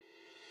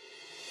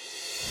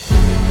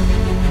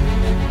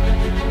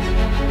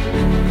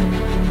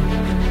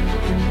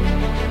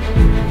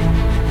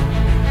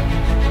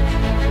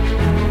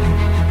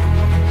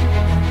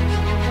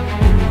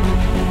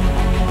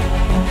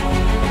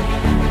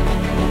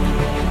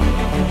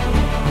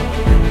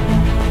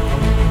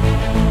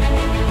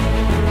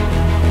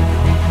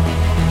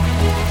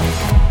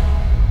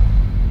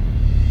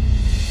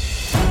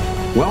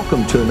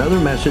Welcome to another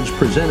message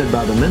presented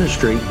by the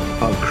ministry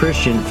of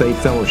Christian Faith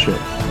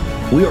Fellowship.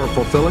 We are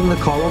fulfilling the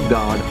call of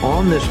God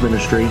on this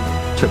ministry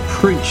to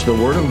preach the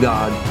Word of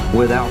God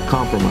without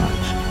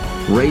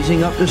compromise,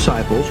 raising up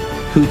disciples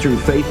who through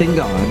faith in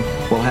God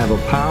will have a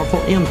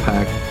powerful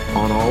impact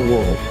on our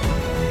world.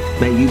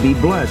 May you be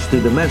blessed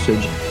through the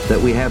message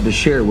that we have to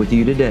share with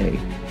you today.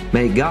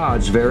 May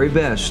God's very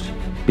best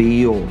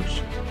be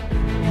yours.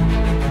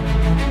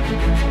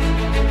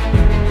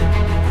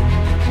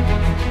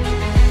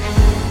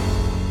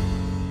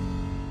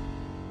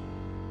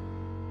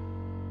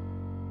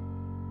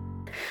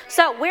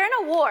 So we're in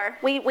a war.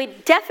 We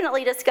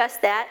definitely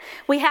discussed that.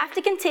 We have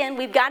to contend.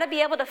 We've got to be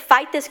able to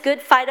fight this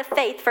good fight of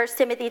faith, 1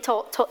 Timothy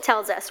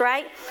tells us,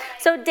 right?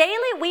 So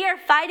daily we are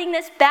fighting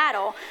this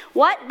battle.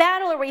 What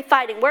battle are we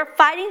fighting? We're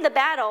fighting the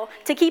battle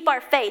to keep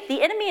our faith.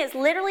 The enemy is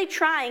literally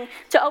trying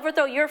to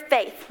overthrow your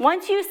faith.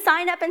 Once you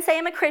sign up and say,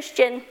 I'm a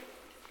Christian,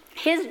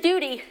 his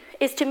duty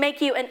is to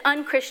make you an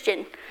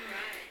unchristian.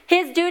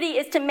 His duty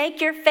is to make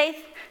your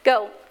faith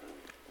go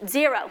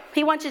zero.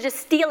 He wants to just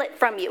steal it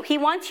from you. He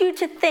wants you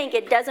to think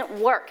it doesn't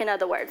work, in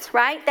other words,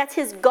 right? That's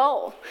his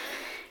goal.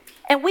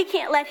 And we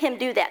can't let him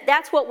do that.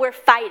 That's what we're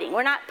fighting.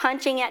 We're not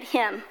punching at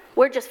him.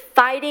 We're just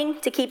fighting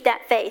to keep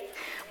that faith.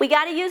 We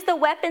got to use the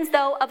weapons,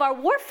 though, of our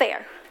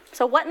warfare.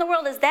 So what in the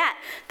world is that?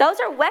 Those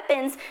are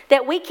weapons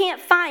that we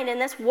can't find in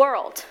this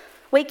world.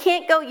 We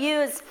can't go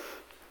use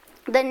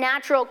the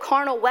natural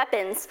carnal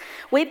weapons.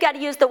 We've got to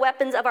use the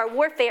weapons of our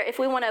warfare if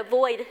we want to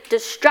avoid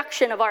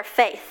destruction of our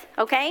faith,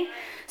 okay?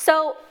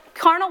 So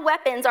carnal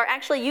weapons are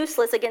actually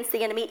useless against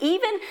the enemy.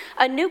 Even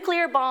a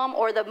nuclear bomb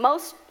or the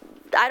most,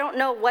 I don't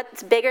know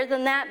what's bigger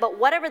than that, but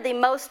whatever the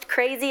most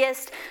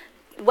craziest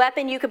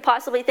weapon you could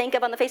possibly think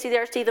of on the face of the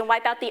earth to even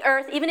wipe out the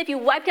earth, even if you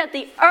wiped out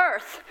the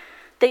earth,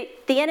 the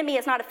enemy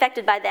is not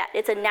affected by that.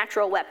 It's a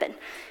natural weapon.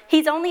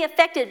 He's only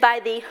affected by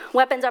the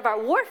weapons of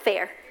our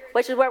warfare,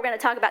 which is what we're going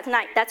to talk about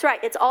tonight. That's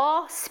right. It's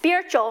all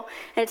spiritual,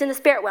 and it's in the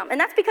spirit realm. And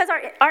that's because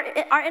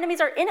our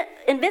enemies are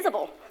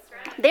invisible.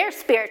 Right. They're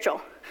spiritual,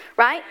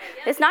 right?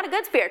 Yeah. It's not a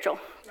good spiritual.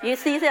 Right. You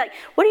see, like,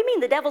 what do you mean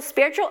the devil's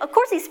spiritual? Of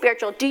course he's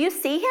spiritual. Do you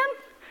see him?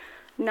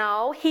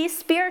 No, he's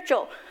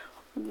spiritual.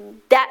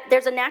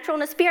 There's a natural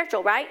and a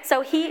spiritual, right?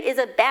 So he is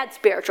a bad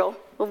spiritual.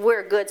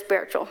 We're a good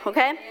spiritual,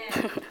 okay?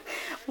 Yeah.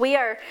 We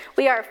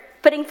are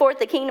putting forth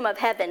the kingdom of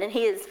heaven, and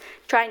he is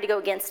trying to go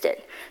against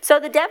it.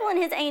 So the devil and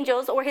his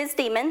angels, or his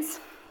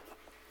demons,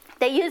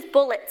 they use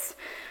bullets,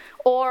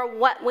 or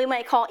what we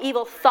might call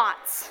evil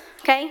thoughts,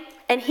 okay?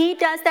 And he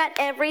does that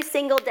every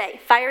single day.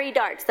 Fiery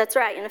darts, that's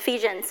right, in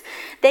Ephesians.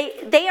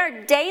 They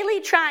are daily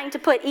trying to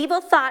put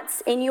evil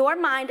thoughts in your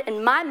mind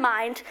and my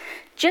mind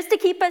just to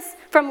keep us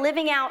from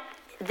living out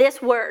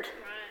this word.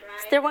 Right.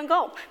 It's their one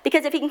goal.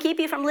 Because if he can keep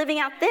you from living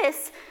out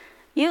this,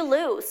 you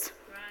lose.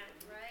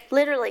 Right.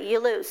 Literally, you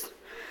lose.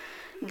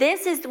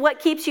 This is what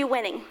keeps you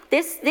winning.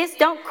 This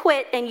don't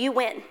quit and you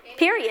win.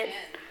 Period.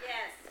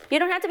 Yes. You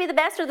don't have to be the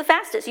best or the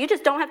fastest. You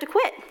just don't have to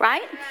quit,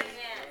 right?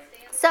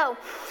 Yes. So,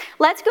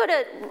 let's go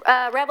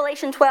to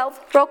Revelation 12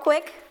 real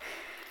quick.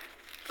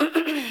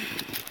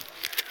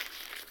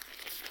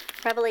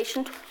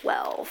 Revelation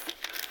 12.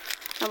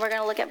 And we're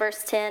going to look at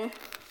verse 10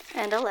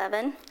 and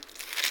 11.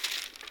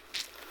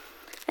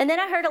 And then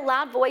I heard a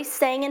loud voice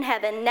saying in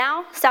heaven,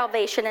 now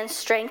salvation and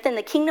strength and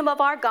the kingdom of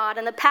our God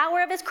and the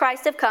power of his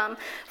Christ have come,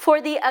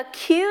 for the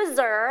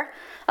accuser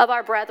of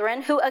our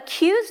brethren, who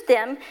accused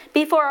them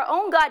before our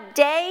own God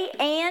day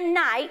and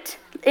night.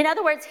 In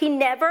other words, he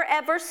never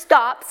ever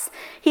stops.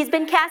 He's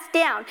been cast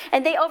down.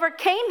 And they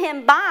overcame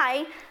him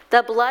by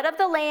the blood of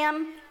the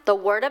Lamb, the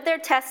word of their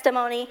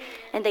testimony,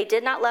 and they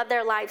did not love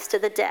their lives to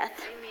the death.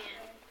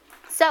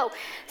 So,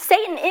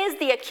 Satan is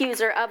the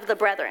accuser of the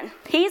brethren.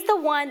 He's the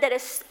one that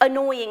is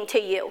annoying to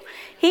you.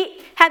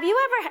 Have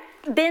you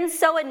ever been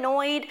so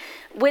annoyed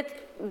with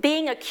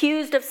being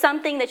accused of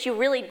something that you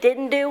really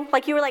didn't do?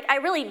 Like you were like, I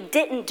really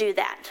didn't do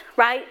that,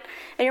 right?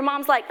 And your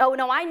mom's like, oh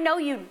no, I know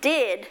you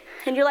did.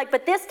 And you're like,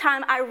 but this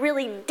time I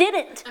really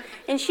didn't.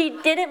 And she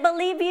didn't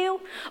believe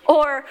you.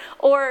 Or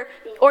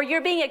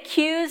you're being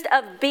accused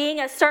of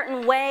being a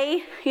certain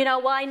way. You know,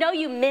 well, I know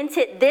you meant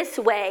it this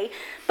way.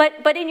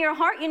 But in your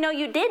heart, you know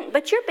you didn't.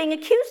 But you're being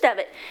accused of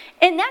it.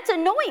 And that's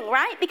annoying,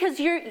 right? Because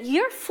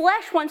your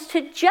flesh wants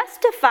to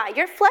justify.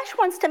 Your flesh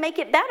wants to make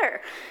it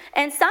better.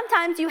 And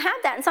sometimes you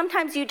have that and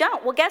sometimes you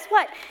don't. Well, guess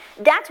what?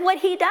 That's what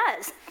he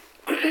does.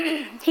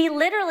 He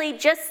literally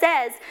just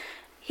says,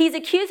 he's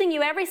accusing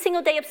you every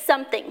single day of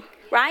something,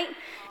 right?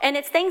 And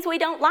it's things we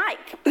don't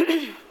like.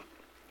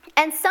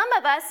 And some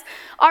of us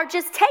are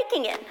just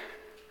taking it.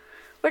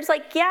 We're just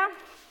like, yeah,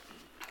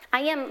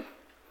 I am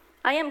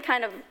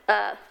kind of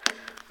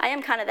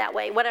that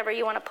way, whatever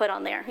you want to put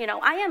on there. You know,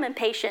 I am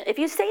impatient. If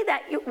you say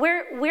that,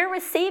 we're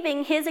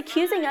receiving his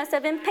accusing us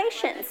of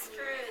impatience.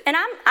 And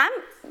I'm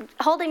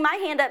holding my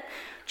hand up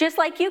just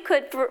like you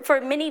could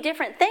for many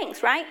different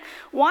things, right?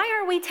 Why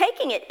are we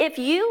taking it? If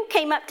you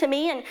came up to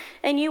me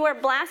and you were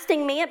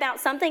blasting me about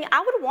something, I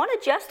would want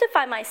to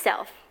justify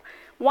myself.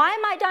 Why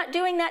am I not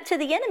doing that to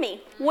the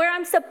enemy? Where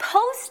I'm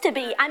supposed to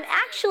be. I'm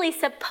actually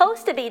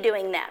supposed to be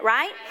doing that,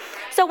 right?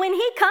 So when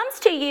he comes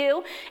to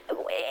you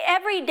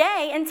every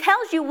day and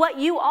tells you what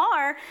you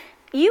are,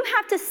 you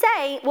have to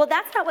say, well,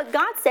 that's not what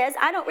God says.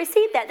 I don't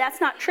receive that.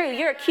 That's not true.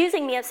 You're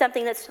accusing me of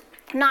something that's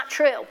not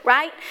true,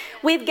 right?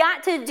 We've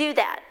got to do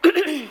that.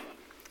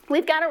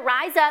 We've got to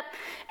rise up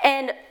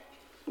and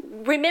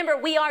remember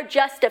we are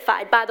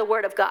justified by the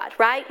word of God,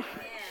 right?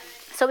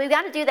 So we've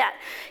got to do that.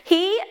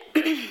 He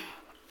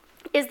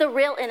is the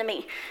real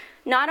enemy.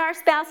 Not our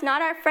spouse,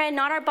 not our friend,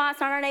 not our boss,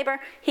 not our neighbor.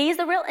 He's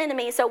the real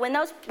enemy. So when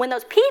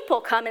those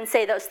people come and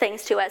say those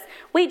things to us,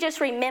 we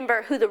just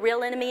remember who the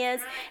real enemy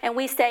is, and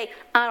we say,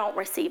 I don't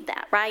receive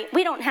that, right?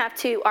 We don't have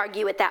to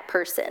argue with that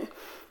person.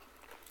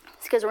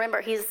 Because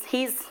remember, he's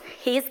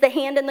the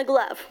hand in the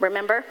glove,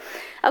 remember?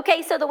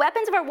 Okay, so the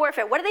weapons of our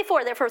warfare, what are they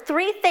for? They're for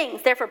three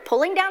things. They're for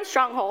pulling down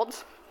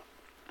strongholds.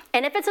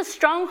 And if it's a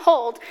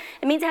stronghold,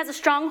 it means it has a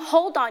strong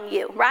hold on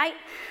you, right?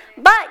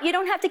 But you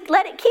don't have to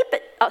let it keep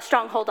a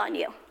strong hold on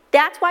you.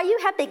 That's why you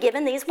have been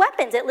given these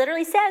weapons. It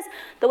literally says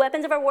the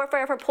weapons of our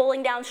warfare are for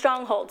pulling down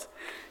strongholds.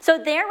 So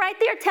there, right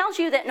there, tells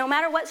you that no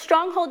matter what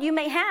stronghold you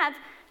may have,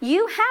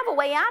 you have a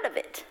way out of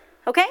it,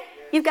 okay?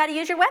 You've got to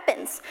use your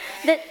weapons.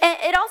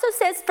 It also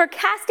says for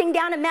casting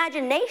down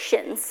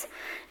imaginations.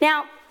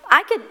 Now,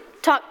 I could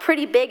talk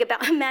pretty big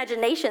about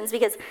imaginations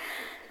because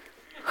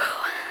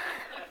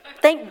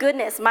thank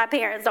goodness my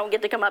parents don't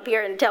get to come up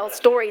here and tell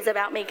stories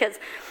about me, because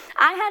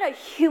I had a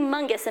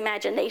humongous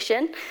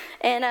imagination,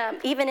 and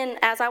even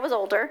as I was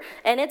older,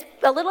 and it's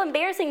a little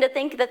embarrassing to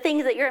think the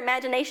things that your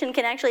imagination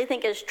can actually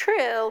think is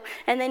true,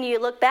 and then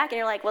you look back and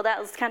you're like, well, that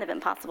was kind of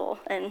impossible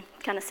and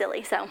kind of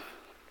silly. So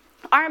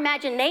our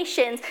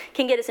imaginations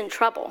can get us in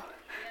trouble,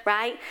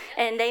 right?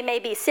 And they may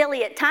be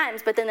silly at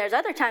times, but then there's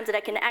other times that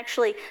it can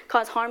actually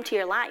cause harm to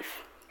your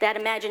life. That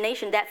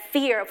imagination, that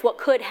fear of what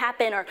could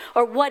happen,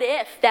 or what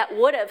if that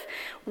would have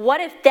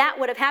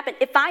happened.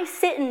 If I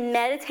sit and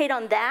meditate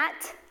on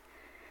that,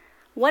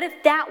 what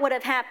if that would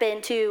have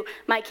happened to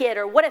my kid?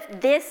 Or what if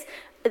this,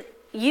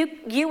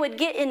 you would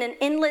get in an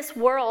endless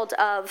world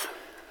of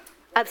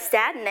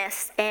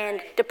sadness and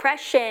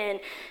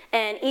depression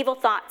and evil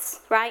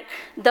thoughts, right?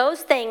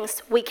 Those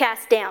things we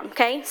cast down,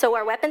 okay? So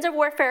our weapons of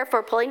warfare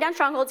for pulling down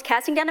strongholds,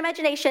 casting down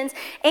imaginations,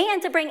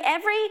 and to bring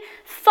every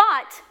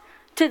thought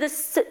to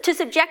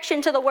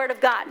subjection to the Word of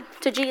God,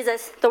 to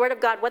Jesus, the Word of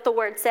God, what the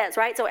Word says,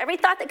 right? So every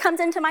thought that comes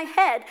into my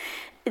head,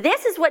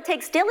 this is what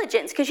takes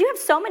diligence, because you have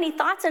so many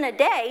thoughts in a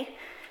day,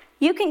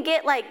 you can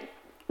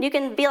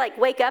be like,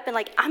 wake up and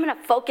like, I'm going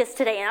to focus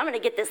today, and I'm going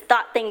to get this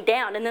thought thing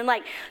down, and then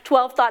like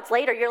 12 thoughts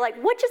later, you're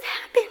like, what just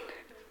happened?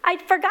 I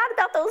forgot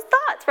about those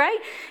thoughts, right?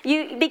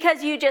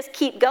 Because you just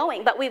keep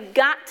going, but we've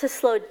got to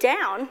slow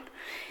down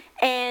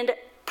and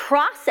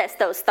process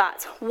those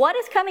thoughts. What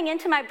is coming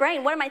into my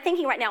brain? What am I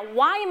thinking right now?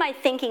 Why am I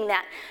thinking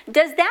that?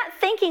 Does that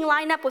thinking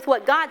line up with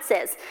what God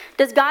says?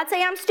 Does God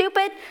say I'm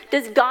stupid?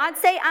 Does God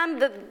say I'm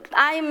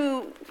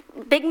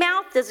big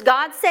mouth? Does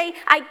God say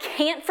I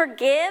can't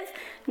forgive?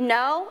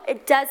 No,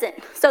 it doesn't.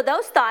 So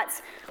those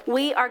thoughts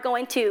we are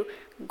going to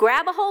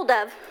grab a hold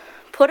of,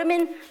 put them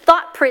in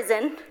thought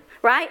prison,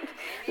 right?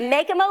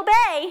 Make them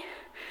obey,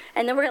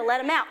 and then we're going to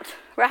let them out,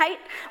 right?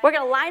 We're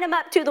going to line them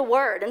up to the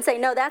Word and say,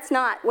 no,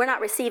 we're not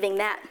receiving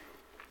that.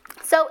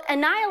 So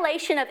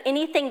annihilation of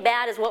anything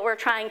bad is what we're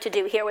trying to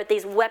do here with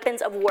these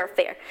weapons of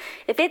warfare.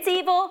 If it's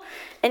evil,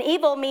 and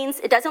evil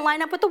means it doesn't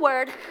line up with the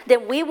Word,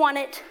 then we want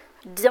it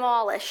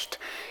demolished.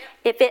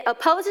 If it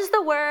opposes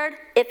the Word,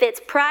 if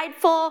it's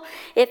prideful,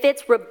 if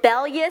it's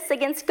rebellious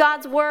against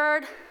God's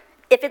Word,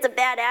 if it's a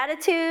bad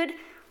attitude,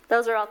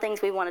 those are all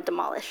things we want to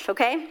demolish,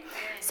 okay?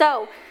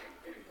 So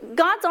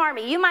God's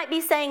army, you might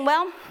be saying,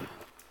 well,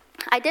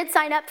 I did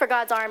sign up for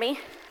God's army,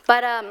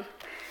 but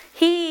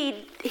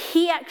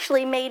he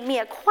actually made me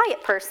a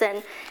quiet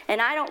person,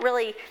 and I don't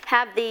really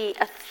have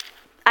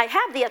I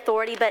have the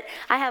authority, but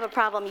I have a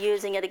problem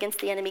using it against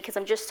the enemy because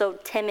I'm just so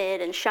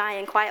timid and shy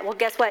and quiet. Well,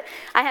 guess what?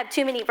 I have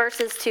too many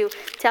verses to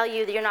tell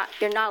you that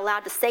you're not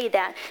allowed to say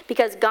that,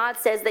 because God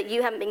says that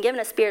you haven't been given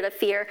a spirit of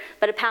fear,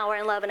 but a power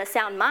and love and a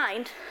sound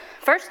mind,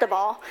 first of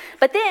all.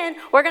 But then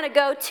we're going to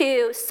go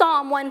to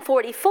Psalm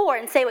 144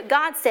 and say what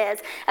God says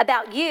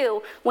about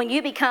you when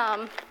you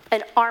become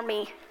an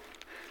army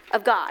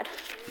of God.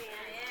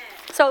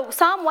 So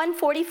Psalm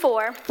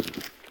 144.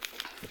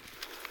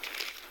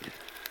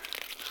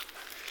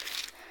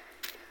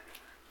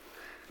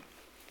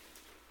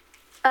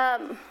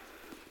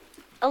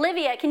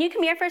 Olivia, can you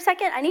come here for a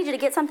second? I need you to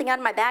get something out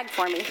of my bag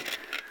for me.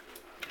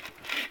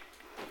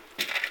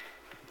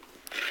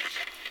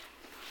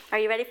 Are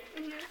you ready?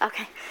 Mm-hmm.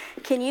 Okay.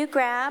 Can you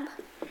grab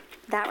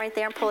that right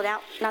there and pull it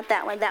out? Not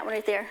that one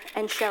right there,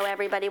 and show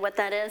everybody what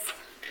that is.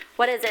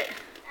 What is it?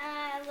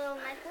 A little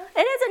necklace.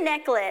 It is a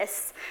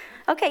necklace.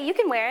 Okay, you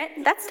can wear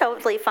it. That's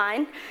totally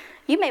fine.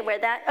 You may wear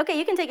that. Okay,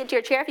 you can take it to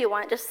your chair if you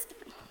want.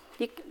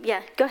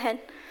 Go ahead.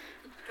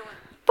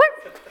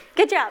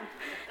 Good job.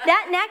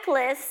 That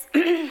necklace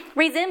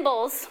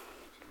resembles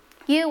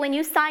when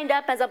you signed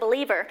up as a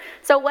believer.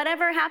 So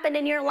whatever happened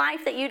in your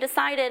life that you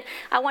decided,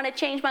 I want to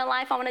change my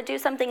life, I want to do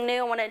something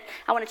new,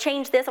 I want to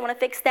change this, I want to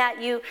fix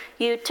that,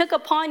 you took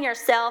upon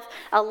yourself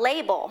a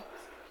label.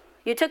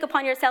 You took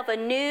upon yourself a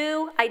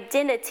new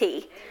identity.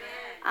 Amen.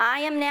 I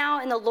am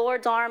now in the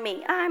Lord's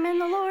army. I'm in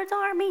the Lord's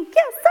army.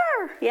 Yes,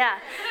 sir. Yeah.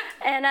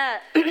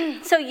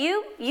 And so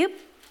you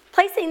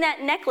placing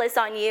that necklace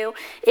on you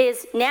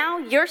is now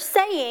you're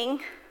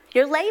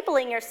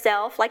labeling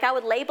yourself like I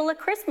would label a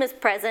Christmas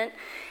present.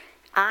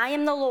 I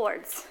am the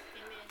Lord's.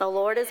 The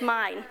Lord is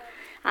mine.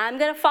 I'm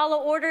going to follow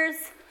orders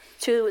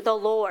to the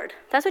Lord.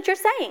 That's what you're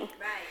saying.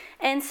 Right.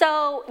 And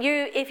so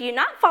if you're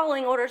not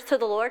following orders to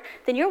the Lord,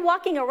 then you're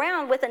walking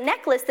around with a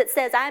necklace that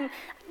says,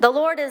 the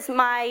Lord is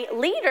my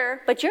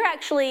leader, but you're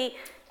actually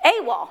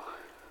AWOL.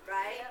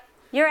 Right.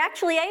 You're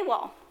actually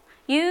AWOL.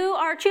 You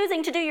are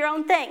choosing to do your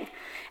own thing.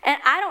 And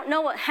I don't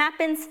know what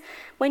happens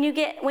when you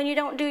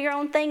don't do your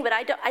own thing, but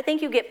I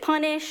think you get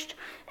punished,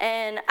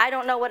 and I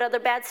don't know what other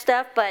bad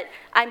stuff, but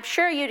I'm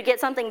sure you'd get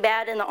something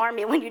bad in the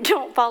army when you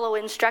don't follow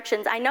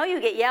instructions. I know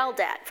you get yelled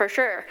at, for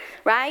sure,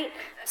 right?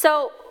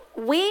 So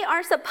we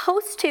are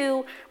supposed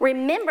to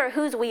remember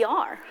whose we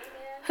are,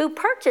 who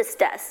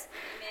purchased us.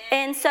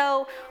 And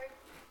so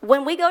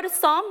when we go to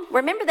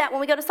remember that when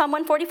we go to Psalm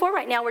 144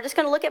 right now, we're just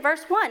going to look at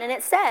verse 1, and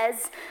it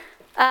says,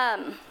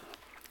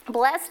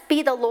 blessed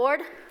be the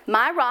Lord,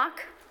 my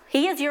rock.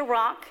 He is your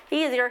rock.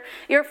 He is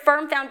your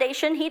firm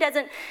foundation. He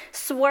doesn't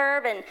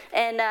swerve,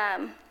 and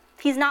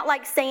he's not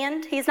like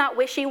sand. He's not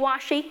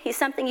wishy-washy. He's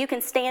something you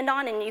can stand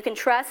on and you can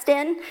trust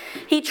in.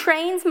 He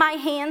trains my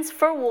hands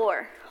for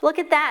war. Look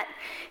at that.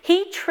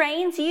 He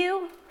trains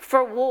you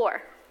for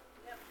war.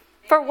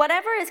 For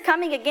whatever is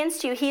coming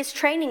against you, he's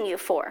training you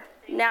for.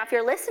 Now, if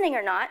you're listening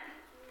or not,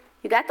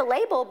 you got the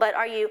label, but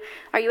are you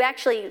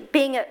actually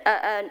being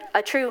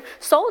a true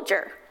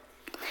soldier?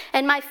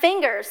 And my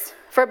fingers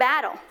for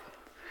battle.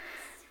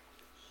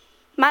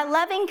 My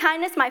loving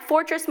kindness, my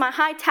fortress, my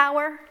high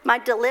tower, my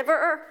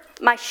deliverer,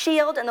 my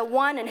shield, and the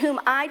one in whom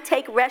I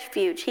take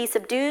refuge. He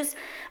subdues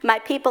my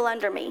people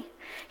under me.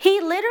 He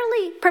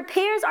literally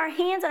prepares our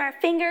hands and our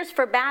fingers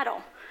for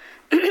battle.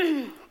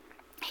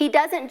 He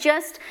doesn't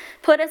just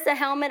put us a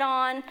helmet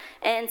on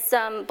and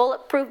some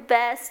bulletproof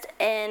vest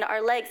and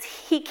our legs.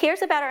 He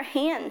cares about our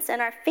hands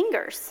and our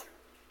fingers.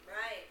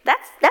 Right.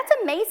 That's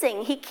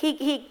amazing.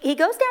 He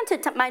goes down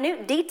to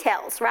minute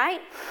details, right?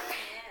 Amen.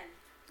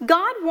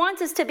 God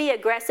wants us to be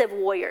aggressive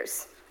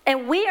warriors,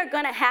 and we are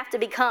going to have to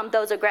become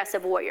those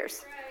aggressive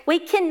warriors. Right. We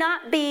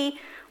cannot be,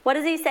 what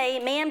does he say,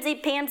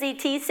 mamsy-pamsy,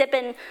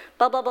 tea-sipping,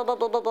 blah, blah, blah, blah,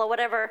 blah, blah, blah,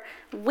 whatever.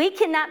 We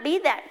cannot be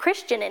that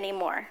Christian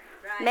anymore.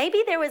 Right.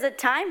 Maybe there was a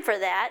time for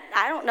that.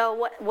 I don't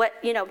know what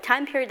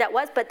time period that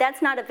was, but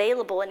that's not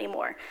available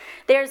anymore.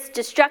 There's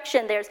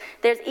destruction, there's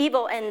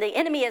evil, and the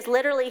enemy is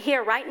literally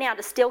here right now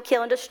to steal,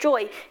 kill, and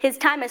destroy. His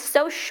time is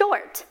so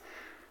short.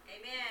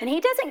 Amen. And he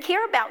doesn't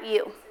care about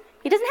you.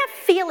 He doesn't have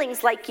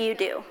feelings like you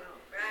do.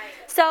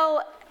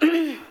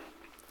 Right.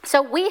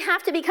 So we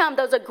have to become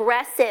those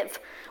aggressive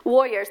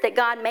warriors that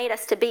God made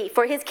us to be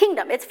for his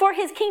kingdom. It's for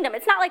his kingdom.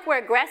 It's not like we're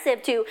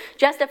aggressive to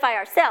justify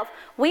ourselves.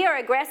 We are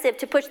aggressive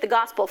to push the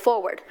gospel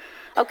forward.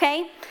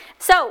 Okay?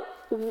 So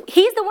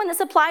he's the one that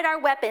supplied our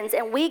weapons,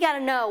 and we got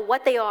to know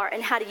what they are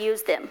and how to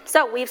use them.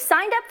 So we've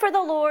signed up for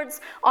the Lord's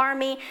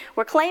army.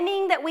 We're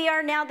claiming that we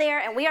are now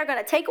there, and we are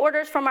going to take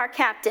orders from our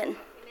captain. Amen.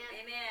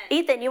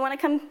 Ethan, you want to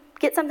come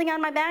get something out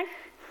of my bag?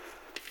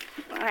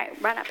 All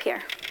right, run up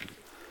here.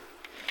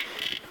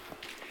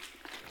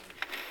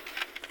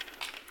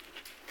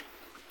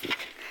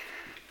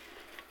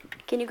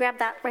 Can you grab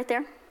that right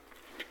there?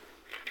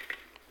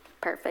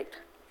 Perfect.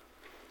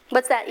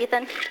 What's that,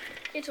 Ethan?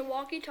 It's a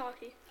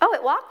walkie-talkie. Oh,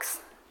 it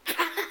walks?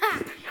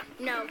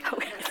 No.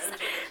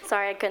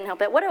 Sorry, I couldn't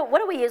help it. What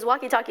do we use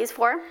walkie-talkies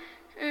for?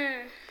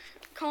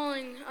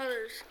 Calling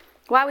others.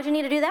 Why would you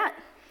need to do that?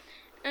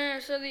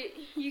 So that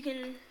you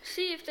can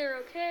see if they're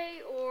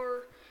okay,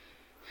 or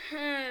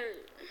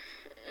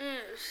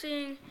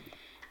seeing,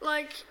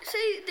 like,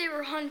 say they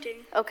were hunting.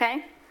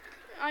 Okay.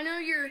 I know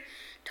you're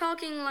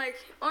talking like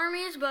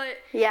armies, but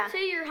yeah.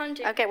 Say you're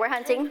hunting. Okay, we're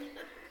hunting.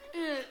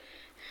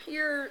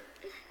 You're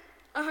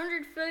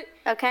 100 feet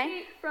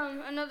okay.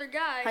 from another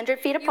guy. 100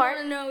 feet apart.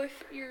 You want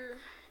to know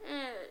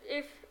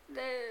if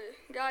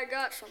the guy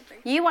got something.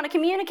 You want to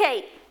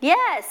communicate.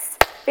 Yes.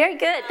 Very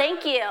good.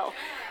 Thank you.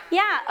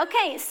 Yeah,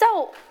 okay,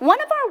 so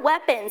one of our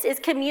weapons is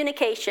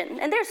communication.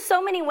 And there's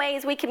so many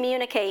ways we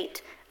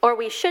communicate, or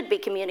we should be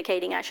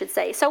communicating, I should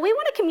say. So we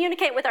want to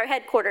communicate with our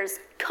headquarters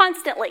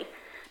constantly.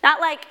 Not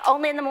like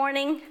only in the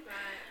morning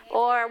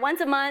or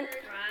once a month.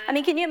 I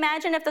mean, can you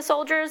imagine if the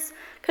soldiers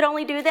could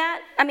only do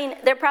that? I mean,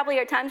 there probably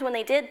are times when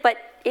they did, but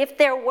if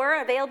there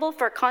were available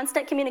for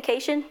constant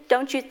communication,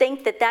 don't you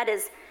think that that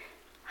is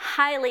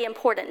highly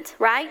important,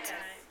 right?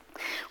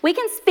 We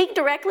can speak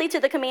directly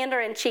to the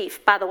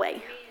commander-in-chief, by the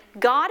way.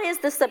 God is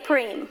the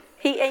supreme.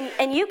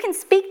 And you can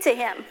speak to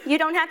him. You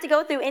don't have to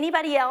go through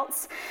anybody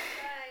else.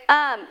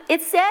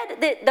 It said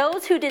that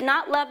those who did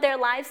not love their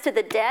lives to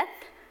the death,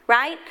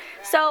 right?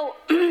 So,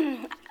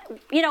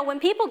 when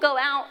people go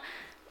out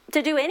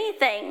to do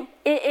anything,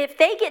 if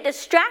they get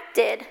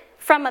distracted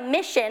from a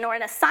mission or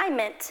an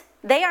assignment,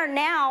 they are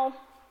now,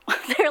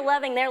 they're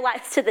loving their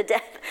lives to the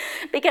death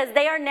because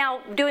they are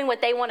now doing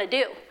what they want to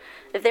do.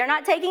 If they're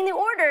not taking the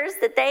orders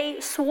that they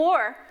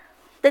swore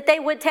that they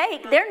would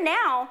take, they're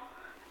now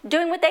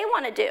doing what they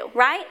want to do,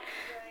 right?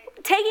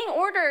 Taking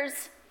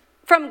orders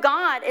from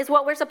God is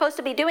what we're supposed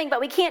to be doing, but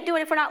we can't do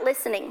it if we're not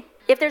listening.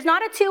 If there's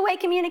not a two-way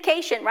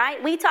communication,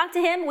 right? We talk to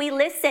him, we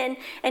listen,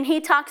 and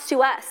he talks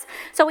to us.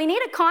 So we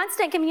need a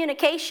constant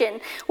communication.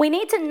 We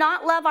need to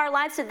not love our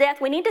lives to death.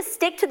 We need to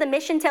stick to the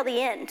mission till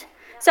the end.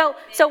 So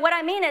what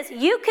I mean is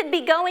you could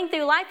be going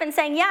through life and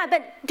saying, yeah, I've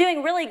been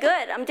doing really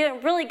good. I'm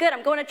doing really good.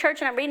 I'm going to church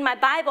and I'm reading my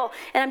Bible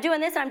and I'm doing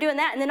this and I'm doing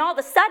that. And then all of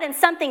a sudden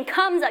something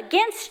comes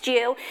against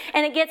you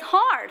and it gets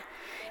hard.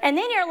 And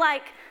then you're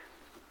like,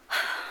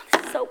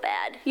 this is so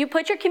bad. You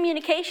put your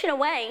communication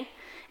away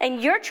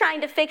and you're trying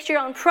to fix your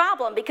own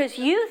problem because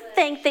you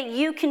think that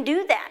you can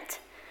do that.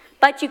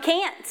 But you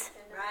can't.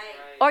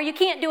 Or you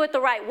can't do it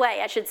the right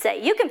way, I should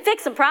say. You can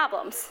fix some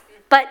problems.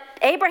 But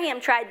Abraham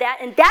tried that,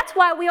 and that's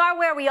why we are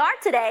where we are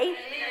today.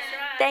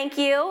 Thank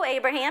you,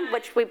 Abraham,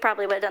 which we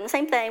probably would have done the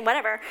same thing,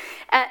 whatever.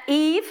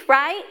 Eve,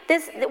 right?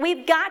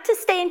 We've got to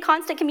stay in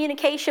constant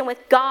communication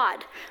with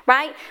God,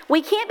 right?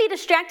 We can't be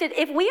distracted.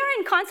 If we are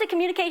in constant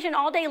communication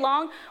all day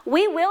long,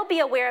 we will be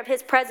aware of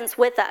his presence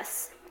with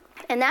us.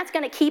 And that's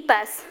going to keep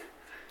us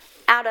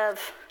out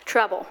of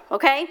trouble,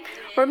 okay?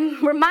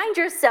 Remind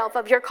yourself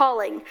of your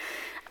calling.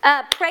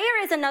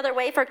 Prayer is another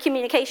way for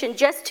communication,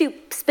 just to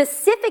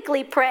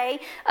specifically pray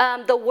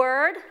the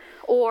word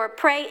or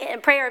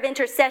prayer of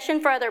intercession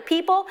for other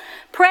people.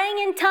 Praying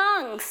in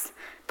tongues.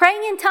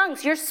 Praying in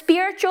tongues. You're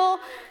spiritual.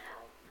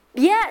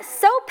 Yes,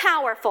 so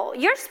powerful.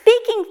 You're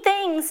speaking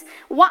things.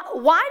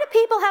 Why do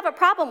people have a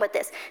problem with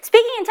this?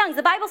 Speaking in tongues,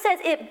 the Bible says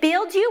it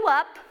builds you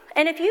up.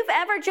 And if you've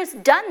ever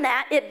just done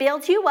that, it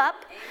builds you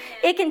up.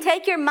 It can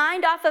take your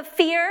mind off of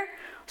fear,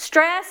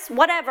 stress,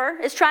 whatever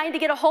is trying to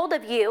get a hold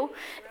of you.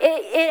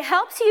 It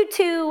helps you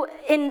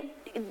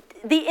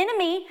the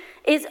enemy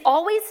is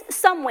always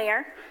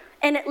somewhere,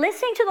 and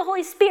listening to the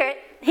Holy Spirit,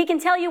 he can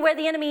tell you where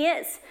the enemy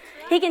is.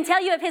 He can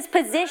tell you of his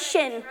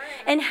position,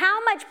 and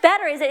how much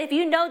better is it if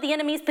you know the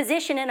enemy's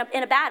position in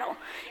a battle.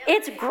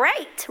 It's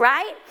great,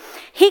 right?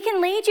 He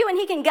can lead you and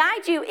he can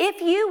guide you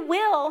if you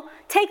will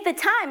take the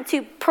time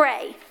to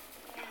pray,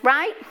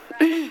 right?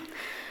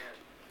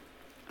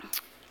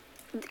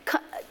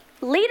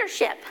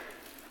 Leadership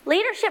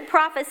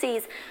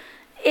prophecies.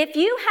 If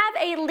you have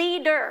a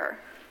leader,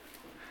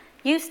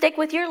 you stick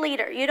with your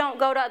leader. You don't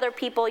go to other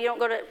people. You don't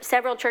go to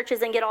several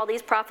churches and get all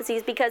these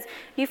prophecies, because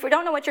you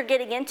don't know what you're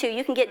getting into.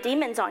 You can get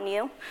demons on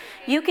you.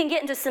 You can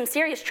get into some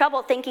serious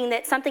trouble thinking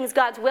that something's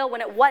God's will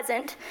when it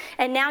wasn't.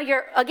 And now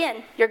you're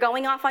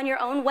going off on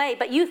your own way,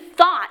 but you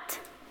thought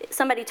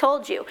somebody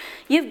told you.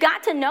 You've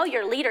got to know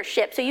your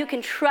leadership so you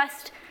can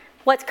trust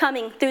what's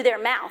coming through their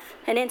mouth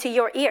and into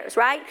your ears,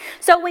 right?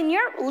 So when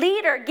your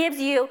leader gives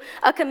you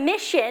a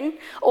commission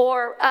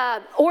or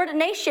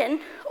ordination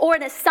or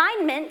an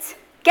assignment,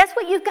 guess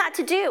what you've got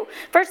to do?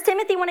 1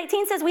 Timothy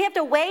 1:18 says we have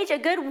to wage a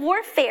good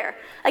warfare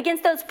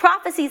against those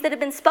prophecies that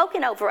have been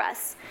spoken over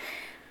us.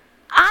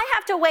 I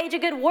have to wage a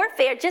good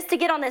warfare just to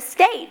get on this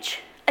stage.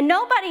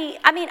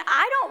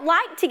 I don't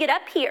like to get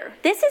up here.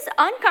 This is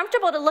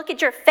uncomfortable to look at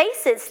your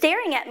faces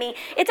staring at me.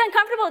 It's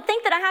uncomfortable to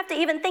think that I have to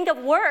even think of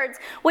words,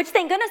 which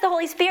thank goodness the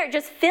Holy Spirit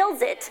just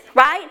fills it,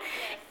 right?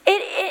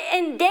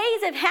 And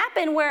days have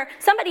happened where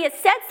somebody has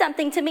said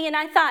something to me and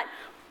I thought,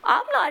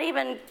 I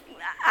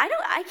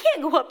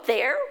can't go up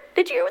there.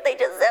 Did you hear what they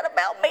just said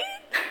about me?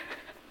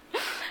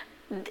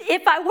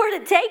 If I were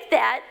to take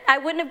that, I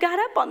wouldn't have got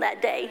up on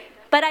that day.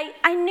 But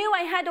I knew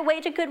I had to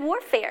wage a good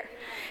warfare.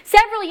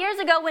 Several years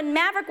ago when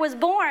Maverick was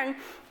born,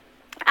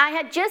 I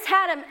had just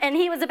had him and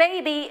he was a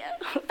baby.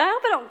 I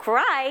hope I don't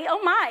cry.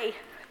 Oh my.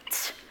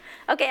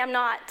 Okay, I'm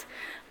not.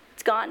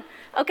 It's gone.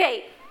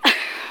 Okay.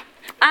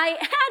 I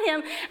had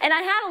him and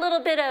I had a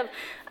little bit of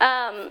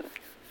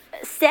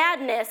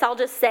sadness, I'll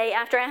just say,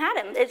 after I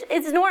had him.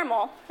 It's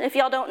normal. If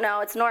y'all don't know,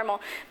 it's normal.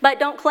 But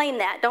don't claim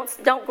that.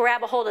 Don't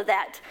grab a hold of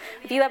that.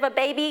 If you have a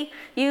baby,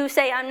 you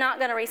say, I'm not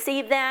going to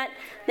receive that.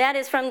 That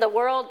is from the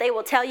world. They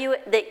will tell you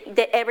that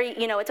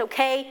it's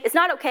okay. It's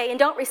not okay, and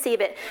don't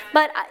receive it.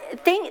 But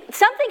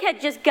something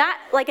had just got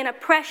like an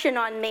oppression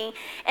on me,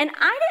 and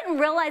I didn't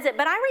realize it,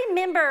 but I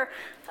remember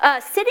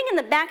sitting in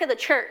the back of the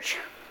church,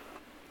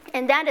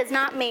 and that is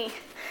not me.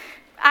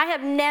 I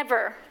have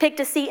never picked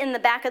a seat in the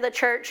back of the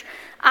church.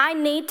 I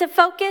need to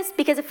focus,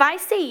 because if I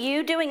see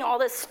you doing all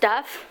this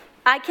stuff,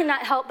 I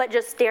cannot help but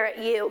just stare at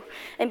you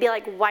and be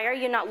like, why are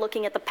you not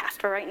looking at the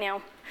pastor right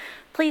now?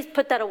 Please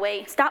put that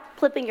away. Stop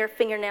clipping your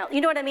fingernail.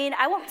 You know what I mean?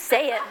 I won't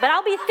say it, but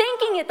I'll be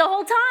thinking it the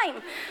whole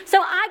time.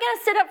 So I got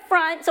to sit up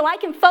front so I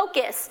can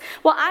focus.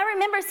 Well, I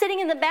remember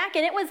sitting in the back,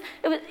 and it was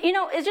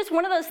it's just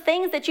one of those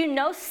things that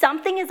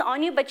something is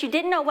on you, but you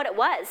didn't know what it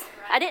was.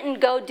 I didn't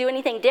go do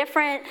anything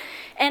different.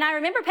 And I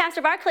remember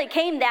Pastor Barclay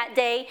came that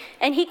day,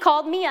 and he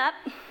called me up.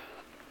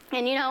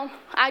 And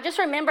I just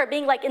remember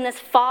being like in this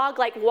fog,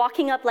 like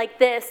walking up like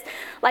this,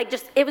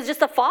 it was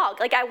just a fog.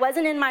 Like I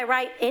wasn't in my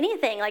right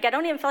anything. Like I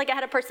don't even feel like I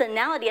had a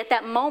personality at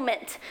that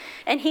moment.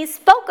 And he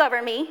spoke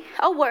over me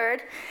a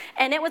word,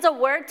 and it was a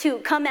word to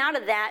come out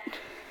of that.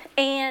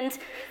 And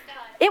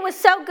it was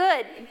so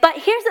good. But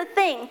here's the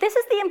thing. This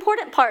is the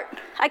important part.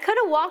 I could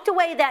have walked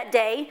away that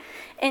day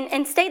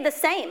and stayed the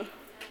same.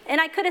 And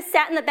I could have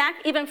sat in the back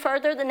even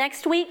further the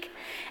next week,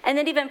 and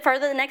then even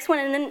further the next one,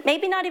 and then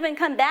maybe not even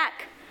come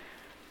back.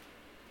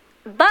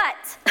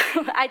 But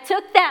I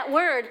took that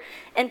word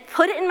and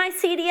put it in my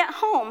CD at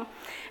home,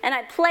 and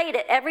I played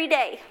it every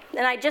day.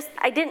 And I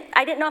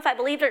didn't know if I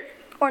believed it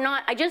or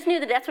not. I just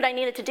knew that that's what I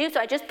needed to do. So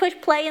I just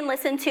pushed play and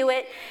listened to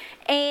it,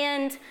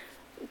 and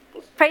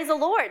praise the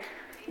Lord.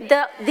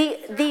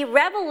 The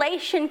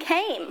revelation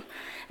came.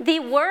 The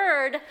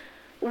word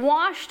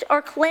washed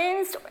or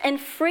cleansed and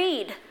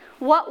freed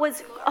what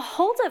was a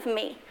hold of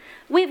me.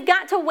 We've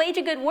got to wage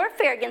a good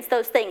warfare against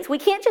those things. We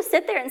can't just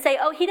sit there and say,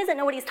 oh, he doesn't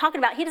know what he's talking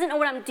about. He doesn't know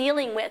what I'm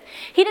dealing with.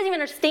 He doesn't even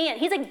understand.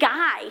 He's a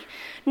guy.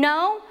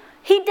 No,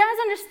 he does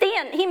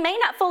understand. He may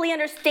not fully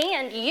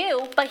understand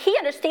you, but he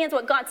understands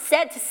what God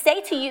said to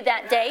say to you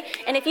that day.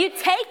 And if you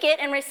take it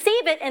and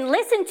receive it and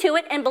listen to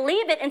it and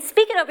believe it and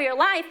speak it over your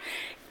life,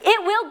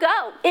 it will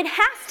go. It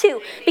has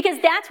to, because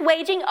that's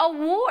waging a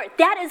war.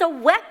 That is a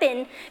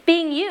weapon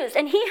being used.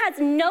 And he has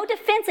no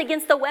defense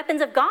against the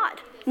weapons of God.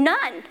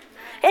 None.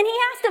 And he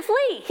has to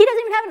flee. He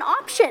doesn't even have an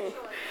option.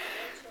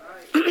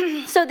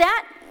 So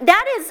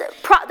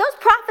those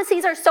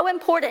prophecies are so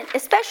important,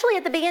 especially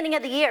at the beginning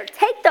of the year.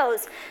 Take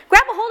those,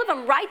 grab a hold of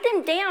them, write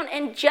them down,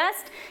 and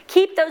just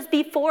keep those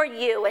before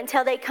you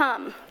until they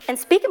come. And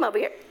speak them over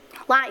your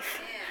life.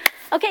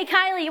 Okay,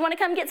 Kylie, you want to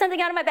come get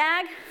something out of my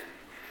bag?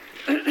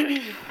 Well, that's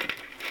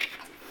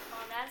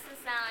the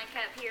sound I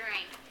kept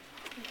hearing.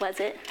 Was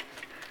it?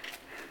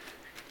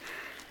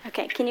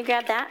 Okay, can you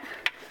grab that?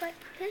 What,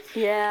 this?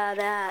 Yeah,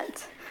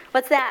 that.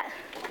 What's that?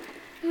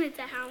 It's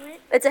a helmet.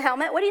 It's a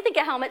helmet? What do you think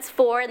a helmet's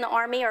for in the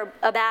army or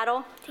a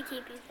battle? To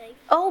keep you safe.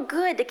 Oh,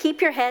 good. To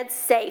keep your head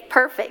safe.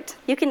 Perfect.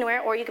 You can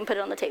wear it or you can put it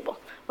on the table.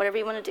 Whatever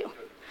you want to do.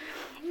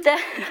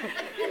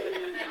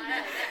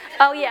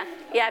 Oh, yeah.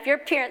 Yeah, if your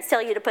parents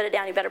tell you to put it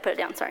down, you better put it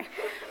down. Sorry.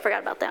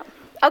 Forgot about that.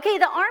 Okay,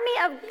 the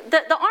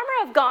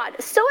armor of God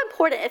is so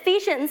important.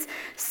 Ephesians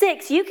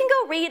 6, you can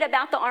go read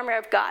about the armor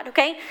of God,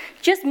 okay?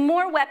 Just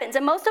more weapons,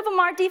 and most of them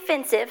are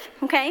defensive,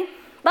 okay?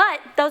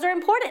 But those are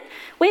important.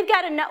 We've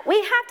got to know, we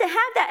have to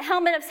have that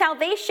helmet of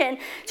salvation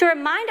to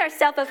remind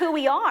ourselves of who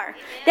we are.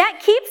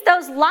 That keeps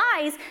those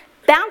lies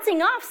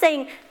bouncing off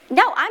saying,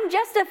 no, I'm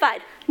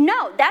justified.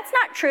 No, that's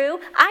not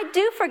true. I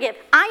do forgive.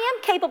 I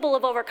am capable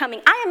of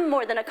overcoming. I am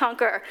more than a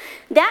conqueror.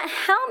 That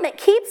helmet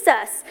keeps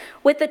us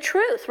with the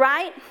truth,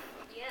 right?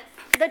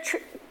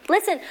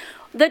 Listen,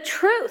 the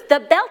truth, the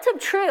belt of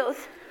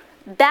truth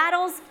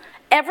battles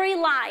every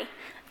lie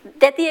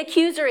that the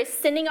accuser is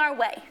sending our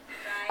way.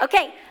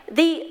 Okay,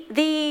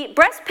 the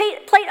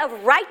breastplate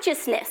of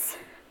righteousness,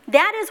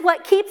 that is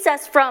what keeps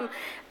us from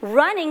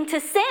running to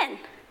sin.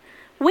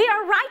 We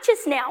are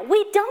righteous now.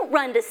 We don't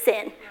run to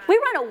sin. We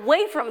run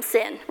away from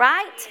sin,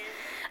 right?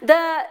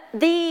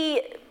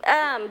 The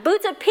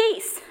boots of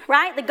peace,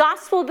 right? The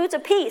gospel boots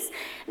of peace,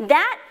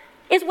 that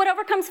is what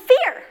overcomes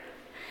fear.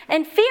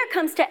 And fear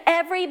comes to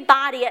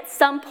everybody at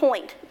some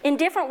point in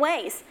different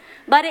ways,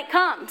 but it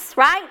comes,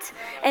 right?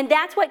 And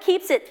that's what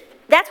keeps it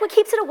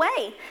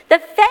away. The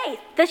faith,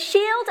 the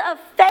shield of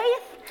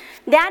faith,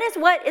 that is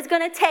what is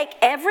going to take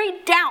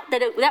every doubt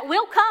that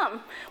will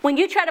come when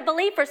you try to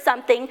believe for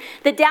something.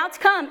 The doubts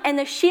come, and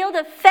the shield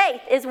of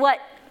faith is what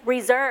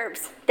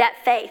reserves that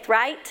faith,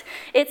 right?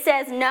 It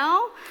says,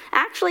 no,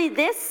 actually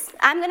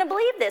I'm going to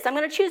believe this. I'm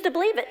going to choose to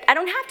believe it. I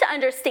don't have to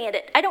understand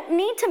it. I don't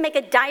need to make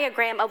a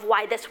diagram of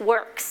why this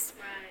works,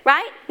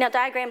 right? Now,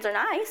 diagrams are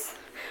nice,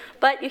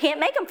 but you can't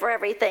make them for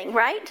everything,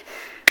 right?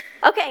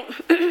 Okay,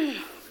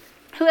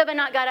 who have I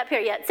not got up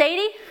here yet?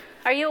 Sadie,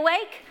 are you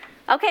awake?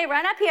 Okay,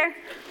 run up here.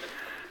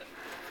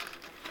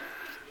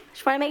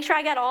 Just want to make sure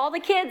I got all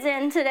the kids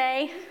in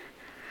today.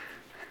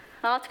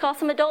 I'll have to call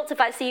some adults if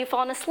I see you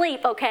falling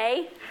asleep,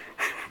 okay?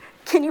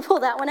 Can you pull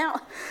that one out?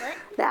 What?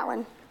 That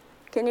one.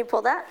 Can you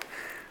pull that?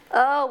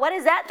 Oh, what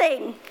is that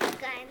thing?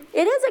 Gun.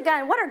 It is a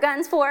gun. What are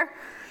guns for?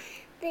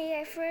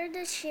 They are for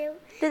the shoot.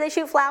 Do they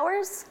shoot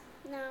flowers?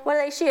 No. What do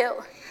they shoot?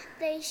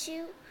 They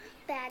shoot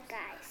bad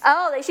guys.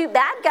 Oh, they shoot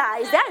bad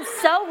guys.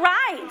 That's so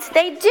right.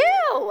 They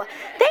do.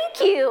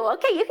 Thank you.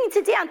 Okay, you can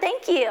sit down.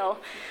 Thank you.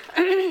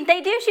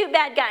 They do shoot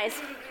bad guys.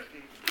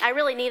 I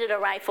really needed a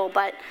rifle,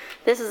 but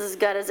this is as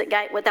good as it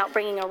got without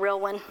bringing a real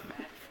one,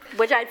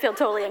 which I'd feel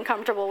totally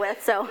uncomfortable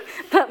with. So,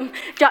 but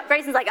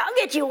Grayson's like, I'll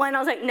get you one. I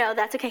was like, no,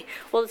 that's okay.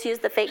 We'll just use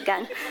the fake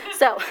gun.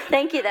 So,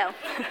 thank you, though.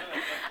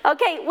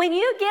 Okay, when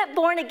you get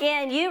born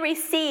again, you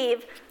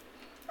receive.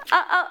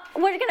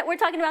 We're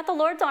talking about the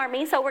Lord's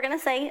army, so we're gonna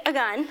say a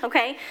gun.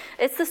 Okay,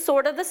 it's the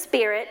sword of the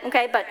Spirit.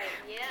 Okay, but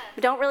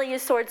we don't really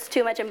use swords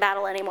too much in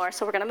battle anymore,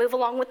 so we're gonna move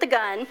along with the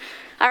gun.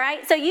 All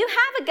right, so you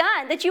have a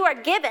gun that you are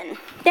given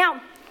now.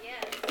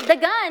 the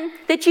gun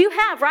that you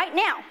have right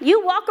now.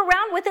 You walk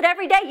around with it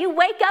every day. You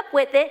wake up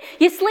with it.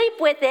 You sleep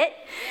with it.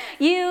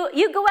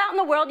 You go out in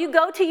the world. You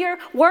go to your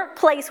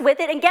workplace with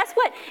it. And guess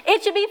what?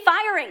 It should be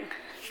firing.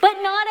 But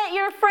not at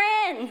your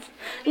friends,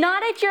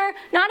 not at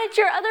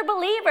your other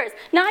believers,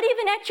 not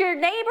even at your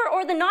neighbor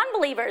or the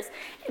non-believers.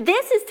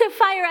 This is to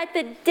fire at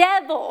the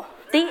devil,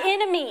 the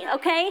enemy,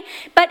 okay?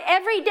 But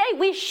every day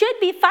we should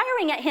be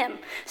firing at him.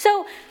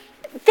 So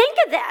think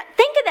of that.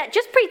 Think of that.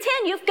 Just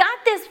pretend you've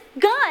got this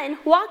gun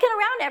walking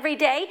around every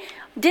day.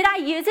 Did I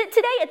use it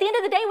today? At the end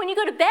of the day when you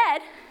go to bed,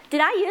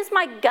 did I use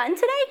my gun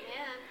today?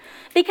 Yeah.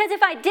 Because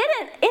if I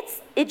didn't,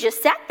 it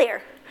just sat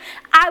there.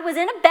 I was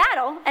in a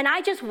battle, and I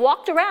just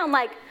walked around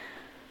like,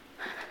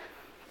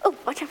 oh,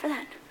 watch out for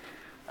that.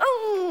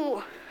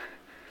 Oh,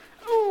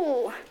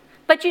 oh.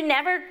 But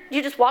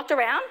you just walked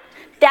around.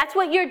 That's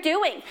what you're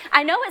doing.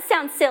 I know it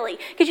sounds silly,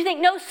 because you think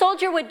no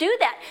soldier would do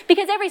that,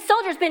 because every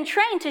soldier's been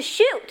trained to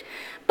shoot.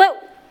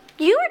 But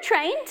you are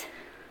trained.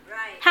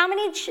 Right. How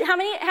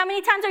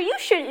many times are you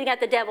shooting at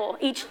the devil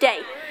each day?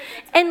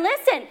 And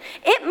listen,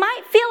 it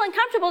might feel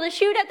uncomfortable to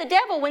shoot at the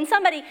devil when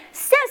somebody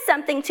says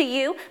something to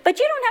you, but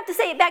you don't have to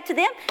say it back to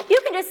them. You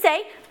can just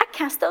say, I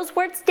cast those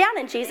words down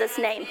in Jesus'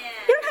 name.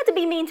 You don't have to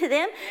be mean to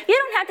them. You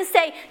don't have to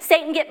say,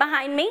 Satan, get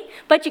behind me.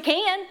 But you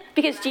can,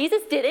 because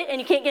Jesus did it,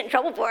 and you can't get in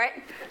trouble for it.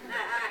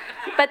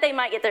 But they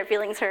might get their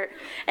feelings hurt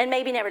and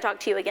maybe never talk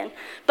to you again.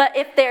 But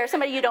if they're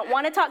somebody you don't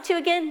want to talk to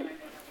again,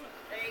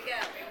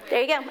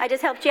 there you go. I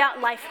just helped you out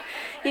in life.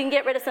 You can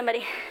get rid of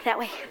somebody that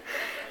way.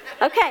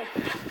 Okay.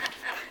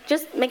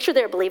 Just make sure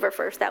they're a believer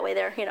first. That way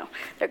they're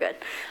good.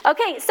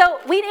 Okay, so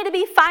we need to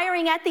be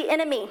firing at the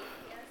enemy.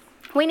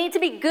 We need to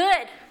be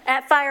good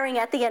at firing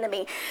at the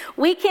enemy.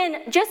 We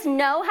can just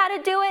know how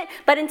to do it,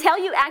 but until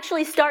you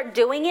actually start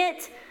doing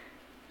it,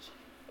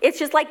 it's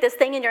just like this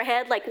thing in your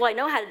head, like, well, I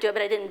know how to do it,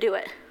 but I didn't do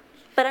it.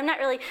 But I'm not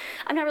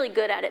really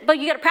good at it. But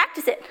you got to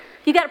practice it.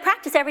 You got to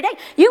practice every day.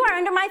 You are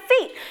under my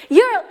feet.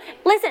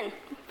 Listen,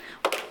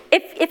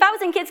 if I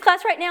was in kids'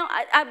 class right now,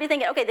 I'd be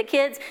thinking, okay, the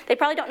kids, they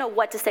probably don't know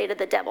what to say to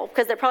the devil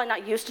because they're probably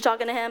not used to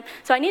talking to him.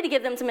 So I need to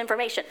give them some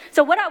information.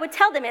 So what I would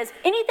tell them is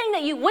anything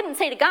that you wouldn't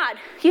say to God,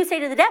 you say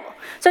to the devil.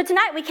 So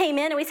tonight we came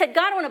in and we said,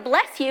 God, I want to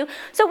bless you.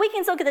 So we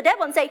can look at the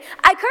devil and say,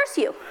 I curse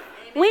you.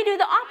 We do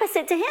the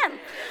opposite to him.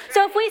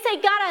 So if we say,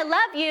 God, I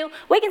love you,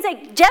 we can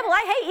say, devil,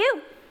 I hate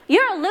you.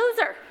 You're a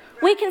loser.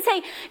 We can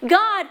say,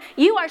 God,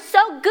 you are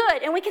so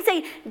good. And we can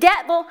say,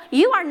 devil,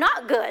 you are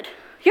not good.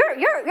 You're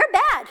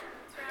bad.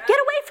 Get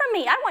away from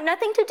me. I want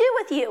nothing to do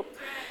with you.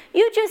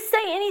 You just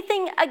say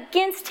anything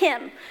against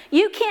him.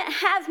 You can't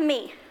have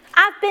me.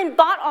 I've been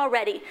bought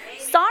already.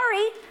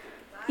 Sorry.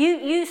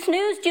 You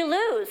snoozed, you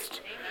losed.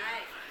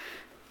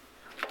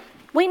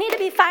 We need to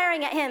be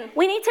firing at him.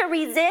 We need to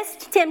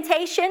resist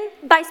temptation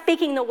by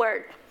speaking the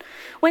word.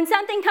 When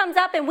something comes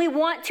up and we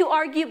want to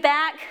argue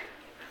back,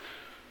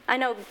 I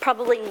know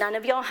probably none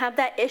of y'all have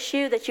that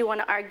issue that you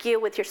want to argue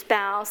with your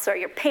spouse or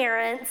your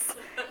parents,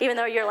 even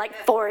though you're like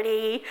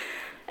 40.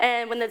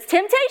 And when the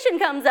temptation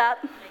comes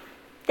up,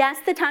 that's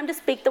the time to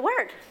speak the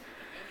word.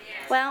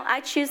 Well,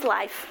 I choose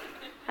life.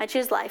 I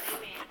choose life.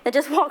 And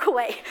just walk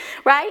away,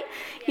 right?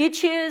 You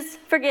choose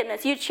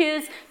forgiveness. You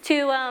choose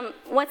to,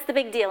 what's the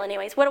big deal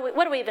anyways? What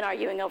are we even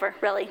arguing over,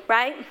 really,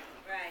 right?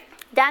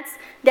 Right.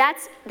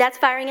 That's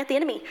firing at the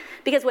enemy.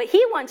 Because what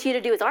he wants you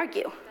to do is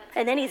argue.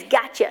 And then he's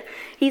got you.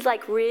 He's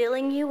like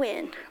reeling you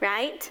in,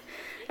 right?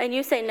 And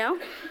you say, no,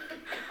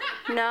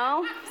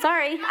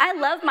 sorry. I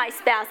love my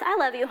spouse. I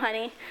love you,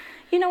 honey.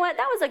 You know what?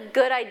 That was a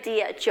good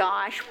idea,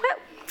 Josh. What?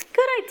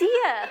 Good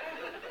idea.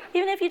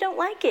 Even if you don't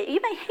like it. You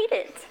may hate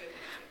it.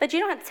 But you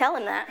don't have to tell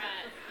him that.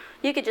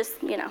 You could just,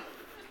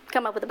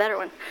 come up with a better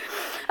one.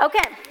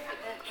 Okay.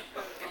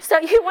 So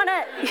you want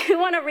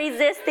to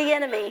resist the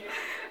enemy.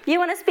 You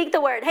want to speak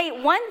the word. Hey,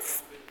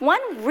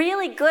 one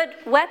really good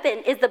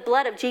weapon is the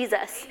blood of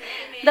Jesus.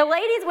 The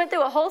ladies went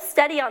through a whole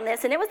study on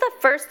this, and it was the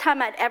first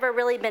time I'd ever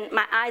really been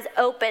my eyes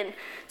open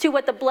to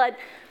what the blood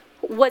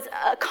was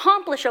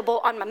accomplishable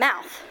on my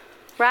mouth.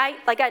 Right?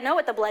 Like I know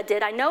what the blood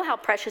did. I know how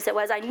precious it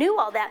was. I knew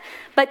all that.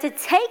 But to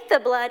take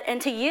the blood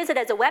and to use it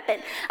as a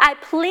weapon, I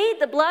plead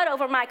the blood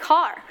over my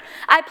car.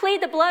 I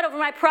plead the blood over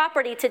my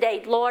property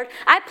today, Lord.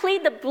 I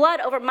plead the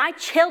blood over my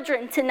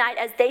children tonight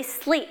as they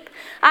sleep.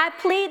 I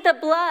plead the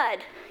blood.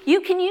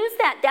 You can use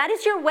that. That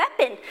is your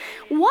weapon.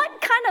 What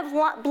kind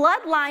of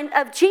bloodline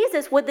of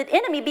Jesus would the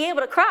enemy be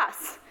able to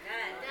cross?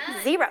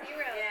 None. Zero.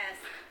 Yes.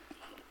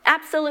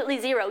 Absolutely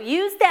zero.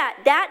 Use that.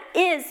 That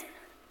is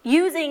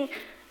using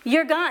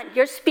your gun,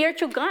 your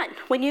spiritual gun,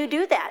 when you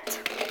do that.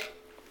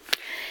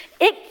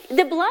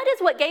 The blood is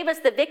what gave us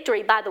the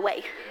victory, by the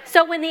way.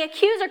 So when the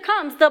accuser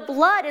comes, the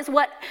blood is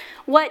what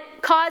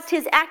caused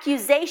his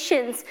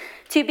accusations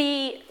to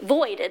be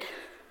voided,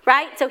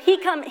 right? So he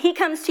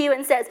comes to you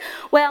and says,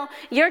 well,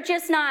 you're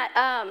just not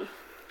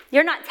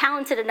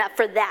talented enough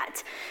for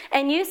that.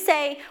 And you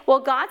say, well,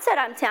 God said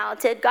I'm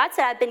talented. God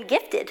said I've been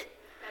gifted.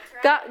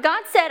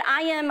 God said,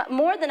 I am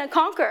more than a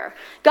conqueror.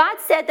 God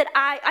said that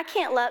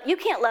you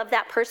can't love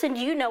that person. Do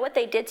you know what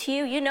they did to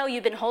you? You know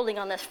you've been holding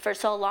on this for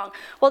so long.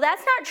 Well,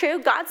 that's not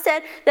true. God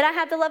said that I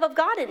have the love of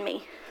God in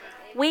me.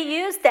 We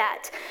use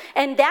that.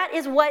 And that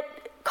is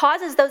what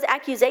causes those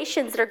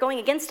accusations that are going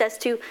against us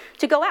to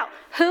go out.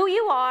 Who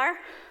you are,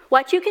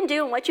 what you can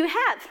do, and what you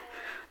have.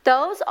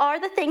 Those are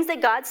the things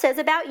that God says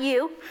about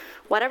you,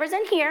 whatever's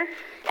in here,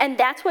 and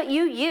that's what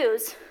you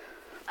use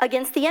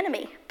against the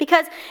enemy.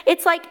 Because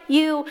it's like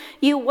you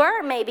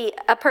were maybe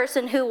a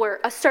person who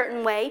were a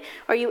certain way,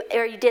 or you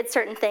did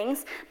certain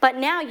things, but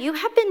now you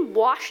have been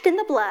washed in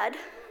the blood.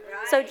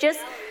 So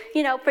just,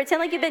 pretend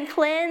like you've been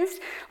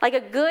cleansed, like a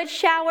good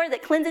shower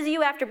that cleanses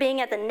you after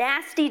being at the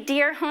nasty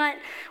deer hunt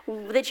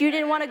that you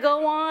didn't want to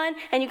go on,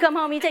 and you come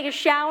home and you take a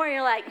shower and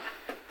you're like,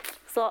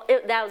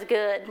 that was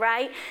good,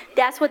 right?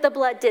 That's what the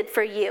blood did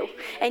for you.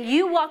 And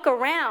you walk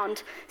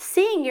around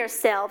seeing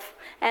yourself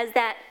as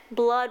that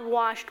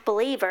blood-washed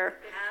believer.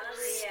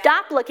 Hallelujah.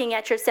 Stop looking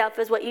at yourself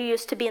as what you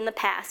used to be in the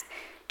past.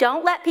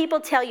 Don't let people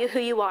tell you who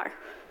you are.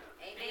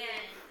 Amen.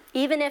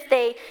 Even if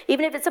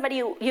it's somebody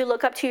you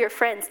look up to, your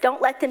friends,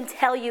 don't let them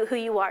tell you who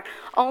you are.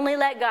 Only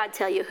let God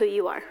tell you who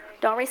you are.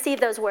 Don't receive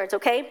those words,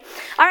 okay?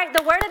 All right,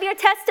 the word of your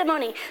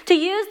testimony. To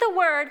use the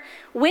word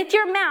with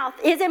your mouth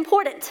is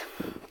important.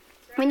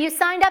 When you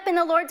signed up in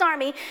the Lord's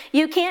army,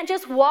 you can't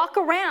just walk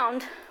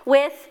around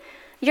with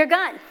your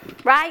gun,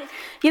 right?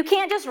 You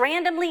can't just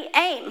randomly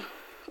aim.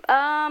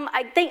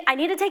 I think I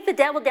need to take the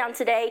devil down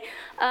today.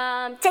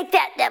 Take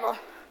that, devil.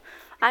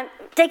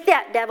 Take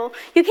that, devil.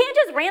 You can't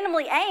just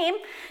randomly aim.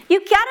 You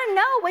got to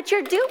know what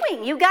you're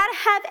doing. You got to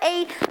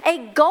have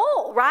a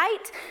goal,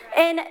 right?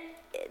 And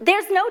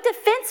there's no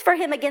defense for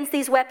him against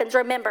these weapons,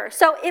 remember.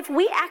 So if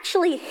we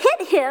actually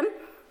hit him,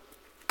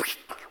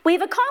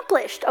 we've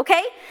accomplished,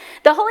 okay?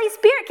 The Holy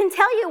Spirit can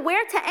tell you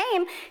where to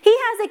aim. He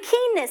has a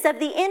keenness of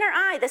the inner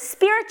eye, the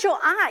spiritual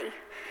eye.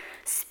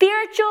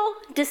 Spiritual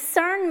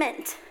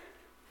discernment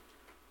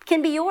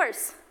can be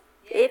yours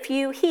if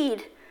you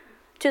heed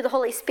to the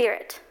Holy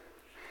Spirit.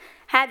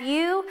 Have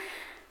you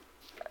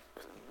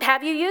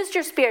used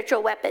your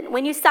spiritual weapon?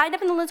 When you signed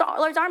up in the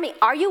Lord's army,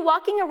 are you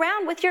walking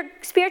around with your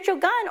spiritual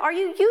gun? Are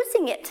you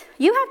using it?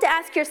 You have to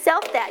ask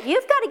yourself that.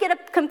 You've got to get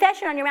a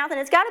confession on your mouth, and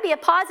it's got to be a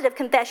positive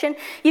confession.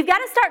 You've got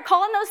to start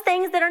calling those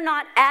things that are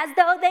not as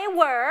though they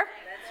were.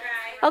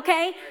 That's right.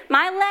 Okay?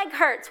 My leg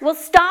hurts. Well,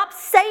 stop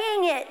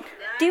saying it.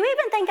 Do you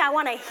even think I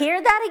want to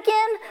hear that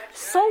again?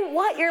 So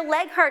what? Your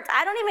leg hurts.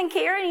 I don't even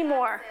care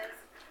anymore.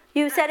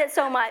 You said it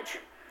so much.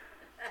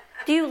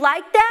 Do you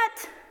like that?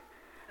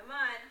 Come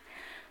on.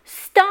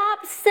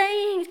 Stop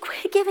saying,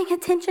 quit giving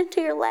attention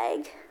to your leg.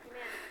 Amen.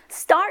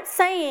 Start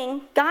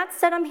saying, God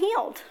said I'm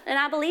healed, and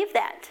I believe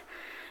that.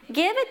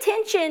 Give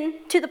attention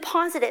to the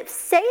positive.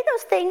 Say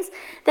those things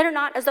that are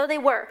not as though they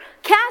were.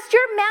 Cast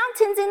your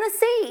mountains in the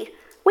sea.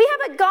 We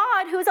have a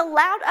God who has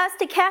allowed us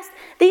to cast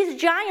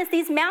these giants,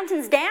 these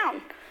mountains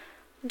down.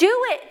 Do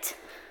it.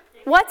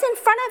 What's in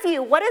front of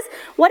you? What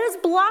is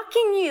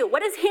blocking you?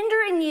 What is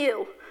hindering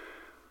you?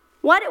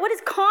 What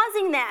is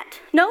causing that?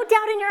 No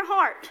doubt in your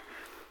heart.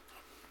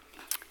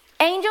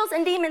 Angels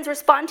and demons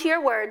respond to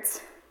your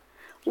words.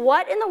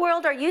 What in the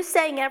world are you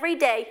saying every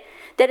day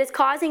that is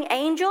causing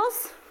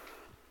angels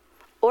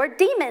or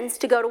demons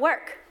to go to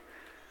work?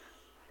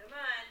 Come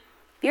on.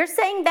 If you're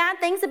saying bad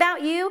things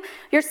about you,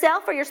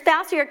 yourself, or your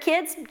spouse, or your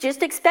kids,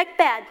 just expect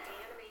bad.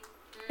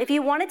 If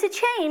you want it to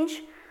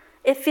change,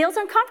 it feels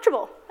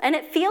uncomfortable and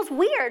it feels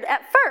weird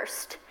at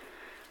first.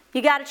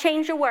 You got to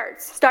change your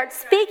words. Start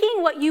speaking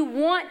what you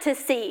want to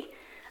see.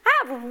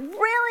 I have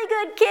really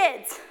good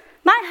kids.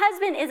 My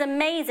husband is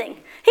amazing.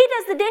 He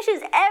does the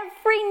dishes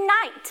every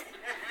night.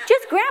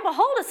 Just grab a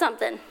hold of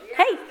something.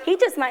 Hey, he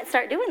just might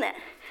start doing that.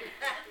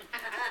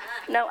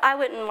 No, I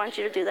wouldn't want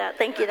you to do that.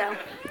 Thank you, though.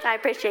 I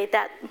appreciate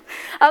that.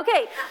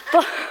 Okay.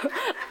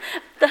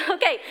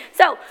 Okay,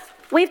 so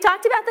we've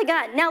talked about the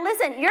gun. Now,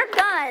 listen, your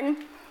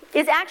gun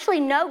is actually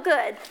no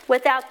good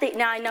without the...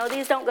 Now, I know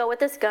these don't go with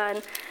this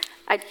gun.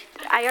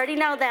 I already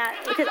know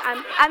that because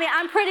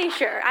I'm pretty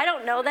sure. I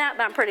don't know that,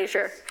 but I'm pretty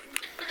sure.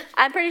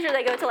 I'm pretty sure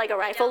they go to like a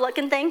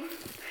rifle-looking thing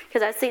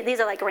because I see these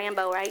are like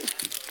Rambo, right?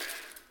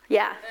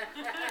 Yeah.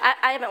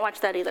 I haven't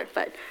watched that either,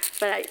 but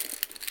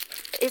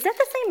is that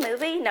the same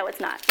movie? No, it's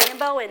not.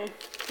 Rambo and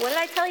what did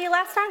I tell you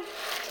last time?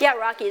 Yeah,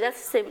 Rocky.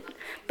 That's the same,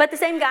 but the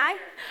same guy.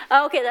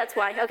 Oh, okay, that's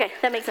why. Okay,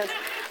 that makes sense.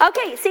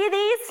 Okay, see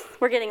these?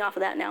 We're getting off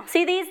of that now.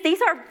 See these?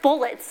 These are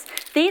bullets.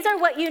 These are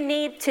what you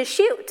need to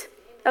shoot.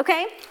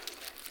 Okay.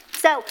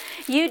 So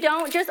you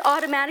don't just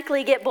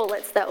automatically get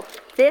bullets, though.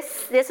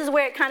 This is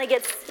where it kind of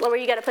gets where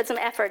you got to put some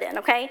effort in,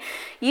 okay?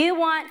 You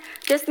want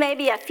just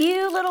maybe a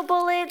few little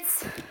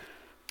bullets.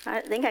 I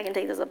think I can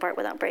take this apart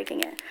without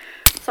breaking it.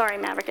 Sorry,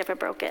 Maverick, if I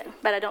broke it,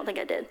 but I don't think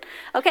I did.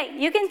 Okay,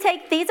 you can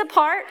take these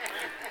apart.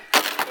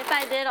 If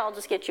I did, I'll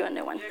just get you a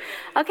new one.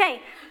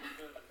 Okay,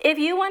 if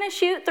you want to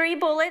shoot 3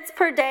 bullets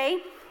per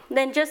day,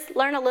 then just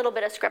learn a little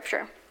bit of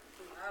scripture.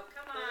 Oh,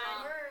 come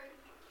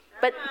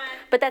on.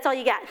 But that's all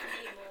you got.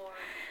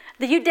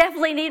 You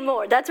definitely need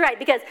more. That's right,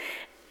 because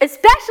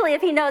especially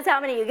if he knows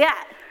how many you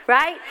got,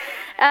 right?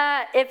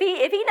 If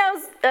he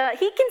knows,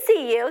 he can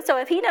see you. So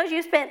if he knows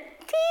you spent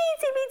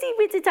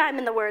teensy time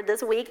in the Word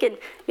this week and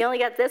you only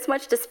got this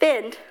much to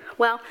spend,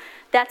 well,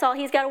 that's all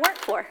he's got to work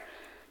for.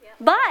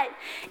 But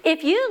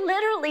if you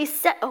literally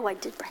set, oh, I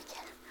did break it.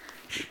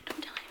 Shh,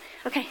 don't tell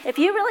anybody. Okay, if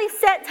you really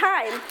set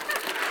time,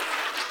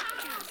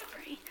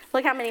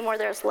 look how many more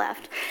there's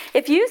left.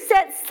 If you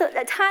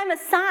set time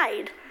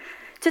aside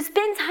to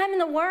spend time in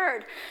the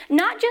Word,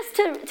 not just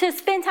to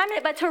spend time in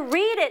it, but to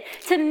read it,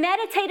 to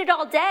meditate it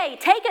all day.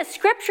 Take a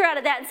scripture out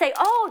of that and say,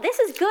 oh, this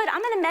is good.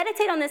 I'm going to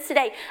meditate on this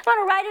today. I'm going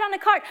to write it on a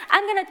card.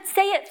 I'm going to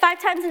say it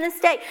 5 times in this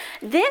day.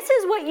 This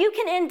is what you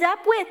can end up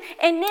with,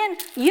 and then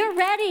you're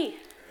ready.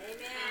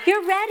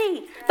 You're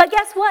ready. But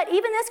guess what?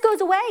 Even this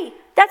goes away.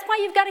 That's why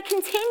you've got to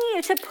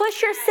continue to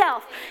push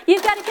yourself.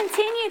 You've got to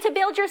continue to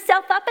build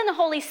yourself up in the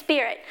Holy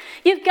Spirit.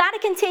 You've got to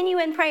continue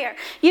in prayer.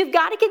 You've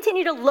got to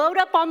continue to load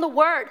up on the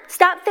Word.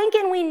 Stop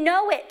thinking we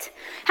know it.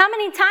 How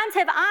many times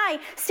have I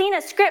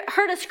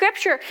heard a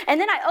scripture, and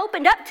then I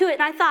opened up to it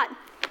and I thought,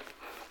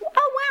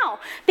 oh, wow.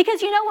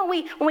 Because, when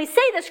we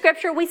say the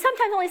scripture, we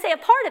sometimes only say a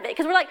part of it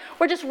because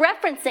we're just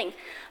referencing.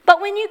 But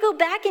when you go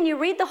back and you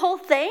read the whole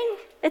thing,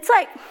 it's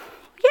like,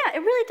 yeah, it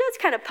really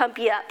does kind of pump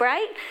you up,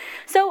 right?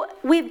 So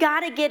we've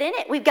got to get in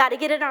it. We've got to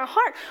get it in our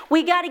heart.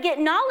 We got to get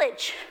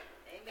knowledge.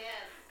 Amen.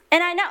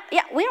 And I know,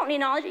 we don't need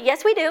knowledge.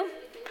 Yes, we do.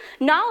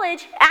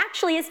 Knowledge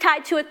actually is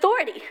tied to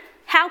authority.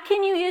 How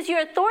can you use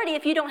your authority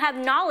if you don't have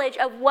knowledge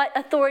of what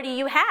authority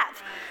you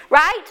have,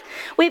 right?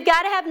 We've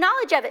got to have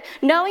knowledge of it.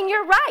 Knowing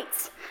your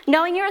rights,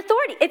 knowing your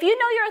authority. If you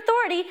know your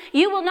authority,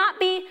 you will not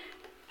be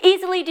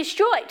easily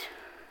destroyed.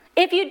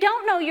 If you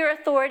don't know your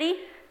authority,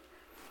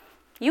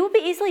 you will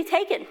be easily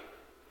taken.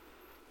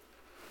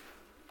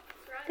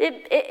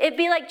 It'd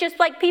be just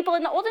like people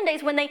in the olden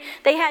days when they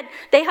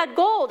had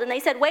gold and they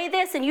said weigh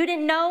this, and you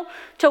didn't know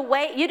to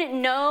weigh, you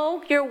didn't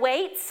know your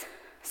weights,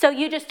 so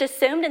you just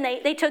assumed, and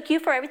they took you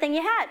for everything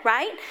you had,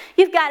 right?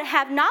 You've got to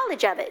have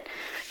knowledge of it.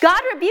 God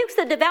rebukes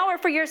the devourer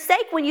for your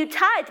sake when you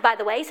tithe, by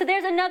the way, so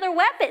there's another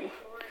weapon.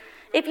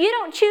 If you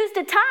don't choose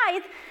to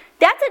tithe,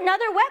 that's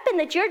another weapon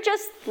that you're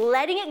just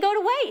letting it go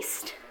to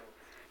waste.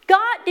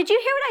 God, did you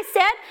hear what I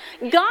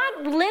said?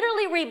 God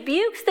literally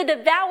rebukes the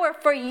devourer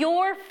for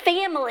your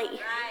family.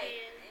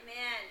 Right.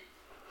 Amen.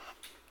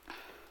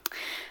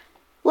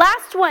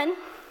 Last one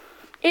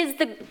is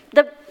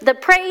the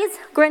praise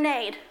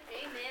grenade.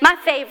 Amen. My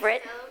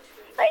favorite.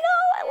 I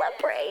know, I love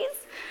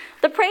praise.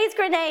 The praise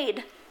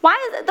grenade. Why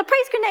is it the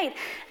praise grenade?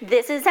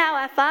 This is how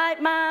I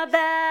fight my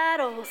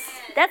battles.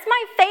 That's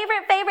my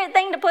favorite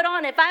thing to put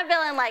on if I'm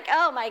feeling like,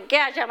 oh my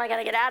gosh, how am I going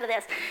to get out of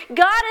this?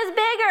 God is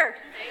bigger.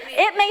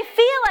 It may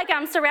feel like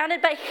I'm surrounded,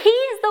 but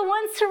He's the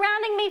one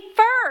surrounding me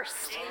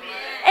first.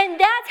 And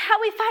that's how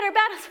we fight our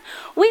battles.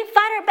 We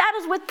fight our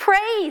battles with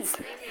praise.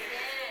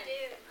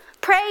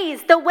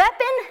 Praise, the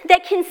weapon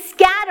that can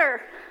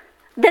scatter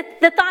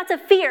the thoughts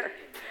of fear.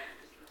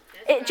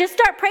 Just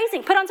start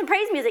praising. Put on some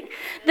praise music.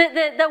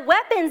 The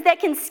weapons that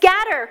can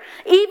scatter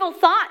evil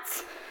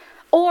thoughts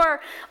or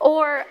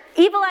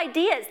evil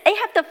ideas, they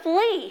have to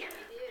flee,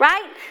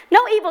 right? No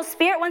evil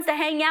spirit wants to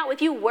hang out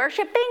with you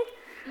worshiping.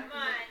 Come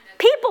on.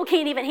 People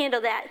can't even handle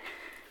that.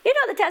 You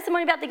know the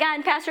testimony about the guy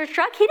in Pastor's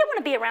truck? He didn't want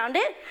to be around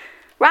it,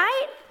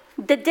 right?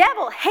 The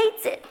devil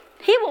hates it.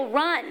 He will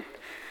run.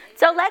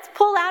 So let's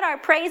pull out our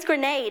praise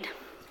grenade.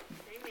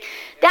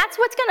 That's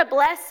what's going to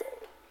bless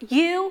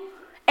you.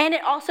 And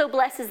it also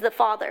blesses the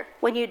Father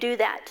when you do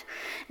that.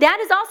 That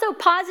is also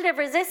positive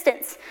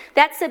resistance.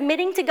 That's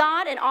submitting to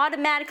God and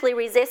automatically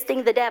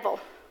resisting the devil.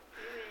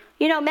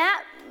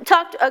 Matt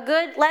talked a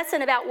good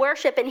lesson about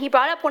worship, and he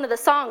brought up one of the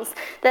songs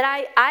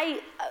that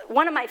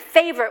one of my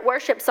favorite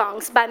worship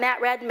songs by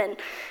Matt Redman.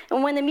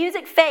 And when the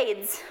music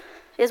fades,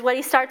 is what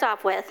he starts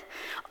off with.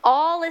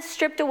 All is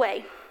stripped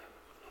away,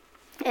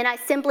 and I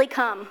simply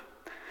come,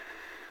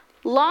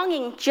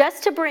 longing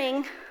just to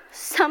bring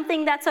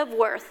something that's of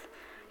worth,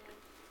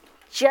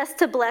 just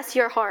to bless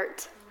your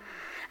heart.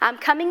 I'm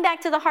coming back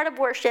to the heart of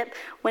worship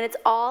when it's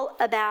all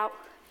about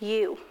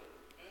you.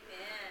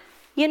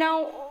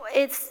 Amen.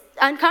 It's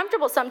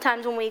uncomfortable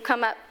sometimes when we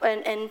come up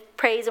and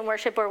praise and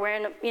worship, or we're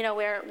in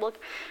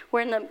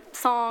the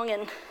song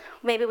and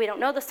maybe we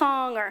don't know the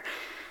song,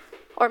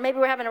 or maybe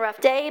we're having a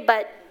rough day,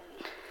 but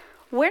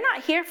we're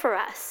not here for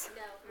us.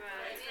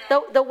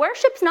 The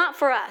worship's not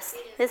for us.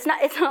 It's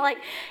not like,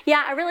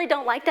 I really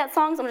don't like that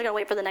song, so I'm just going to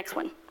wait for the next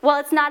one. Well,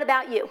 it's not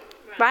about you.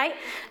 Right?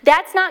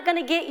 That's not going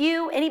to get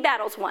you any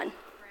battles won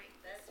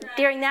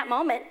during that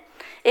moment.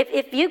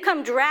 If you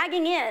come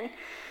dragging in,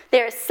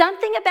 there is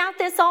something about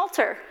this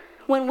altar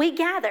when we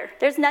gather.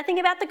 There's nothing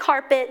about the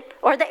carpet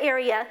or the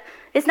area.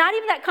 It's not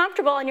even that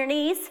comfortable on your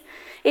knees.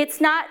 It's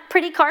not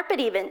pretty carpet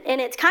even, and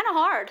it's kind of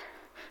hard.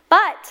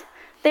 But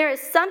there is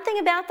something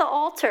about the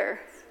altar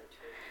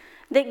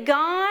that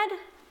God,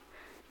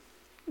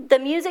 the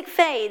music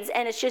fades,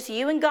 and it's just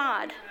you and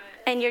God,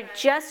 and you're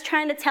just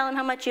trying to tell Him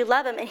how much you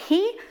love Him, and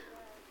He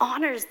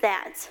honors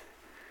that.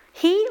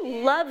 He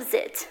loves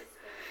it.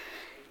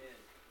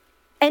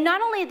 And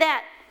not only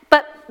that,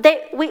 but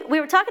we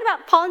were talking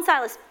about Paul and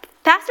Silas.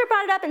 Pastor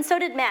brought it up, and so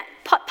did Matt.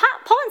 Paul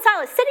and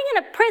Silas sitting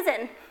in a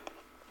prison,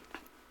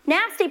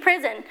 nasty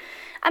prison.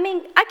 I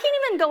mean, I can't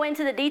even go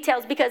into the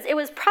details because it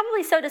was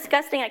probably so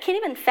disgusting. I can't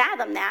even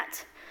fathom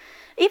that.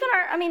 Even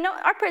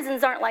our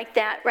prisons aren't like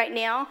that right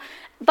now.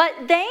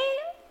 But they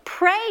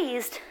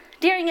praised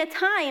during a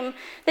time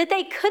that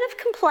they could have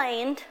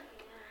complained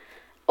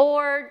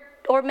or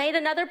made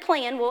another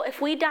plan. Well,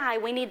 if we die,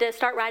 we need to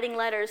start writing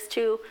letters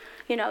to,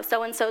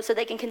 so-and-so so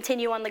they can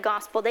continue on the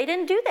gospel. They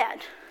didn't do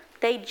that.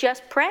 They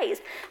just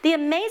praised. The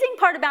amazing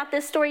part about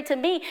this story to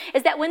me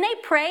is that when they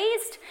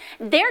praised,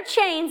 their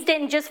chains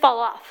didn't just fall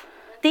off.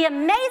 The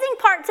amazing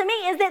part to me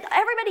is that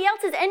everybody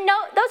else's, and no,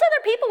 those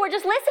other people were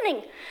just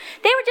listening.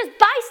 They were just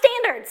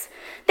bystanders.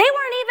 They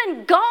weren't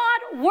even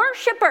God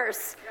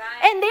worshipers.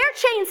 Right. And their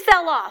chains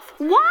fell off.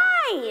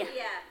 Why?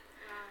 Yeah.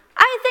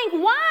 I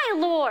think, why,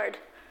 Lord?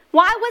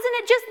 Why wasn't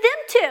it just them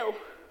two?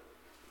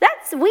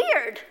 That's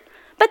weird.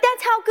 But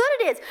that's how good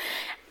it is.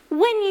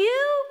 When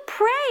you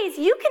praise,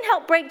 you can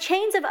help break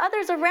chains of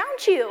others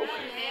around you.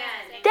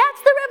 Amen.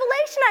 That's the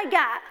revelation I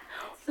got.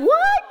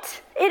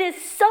 What? It is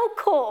so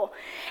cool.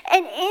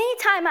 And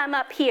anytime I'm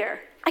up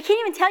here, I can't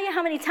even tell you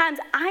how many times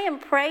I am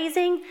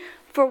praising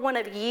for one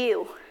of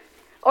you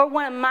or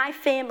one of my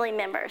family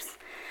members.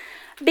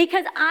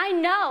 Because I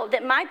know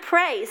that my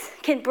praise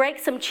can break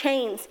some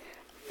chains.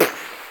 Yes.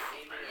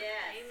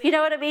 You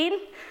know what I mean?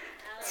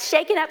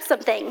 Shaking up some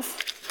things.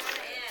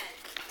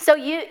 So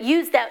you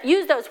use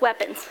those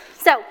weapons.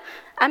 So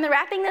I'm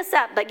wrapping this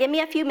up, but give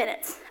me a few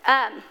minutes.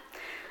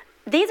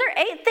 These are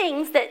 8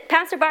 things that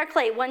Pastor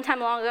Barclay, one time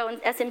long ago in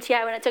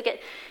SMTI when I took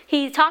it,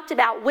 he talked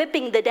about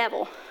whipping the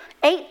devil.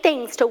 8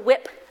 things to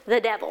whip the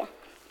devil.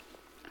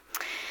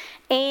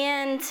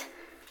 And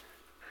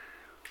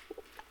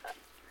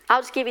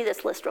I'll just give you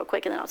this list real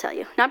quick and then I'll tell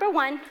you. Number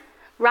 1,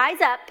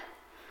 rise up,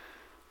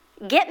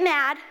 get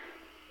mad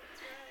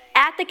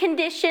at the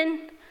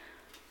condition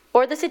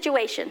or the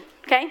situation,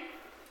 okay?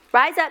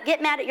 Rise up,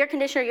 get mad at your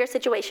condition or your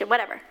situation,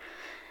 whatever.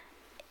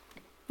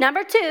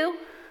 Number 2,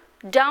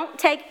 don't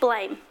take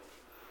blame.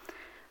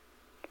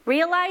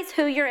 Realize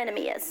who your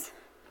enemy is.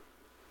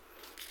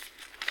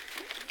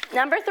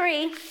 Number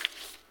 3,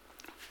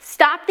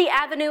 stop the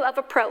avenue of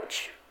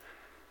approach.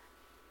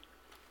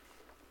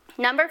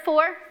 Number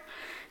 4,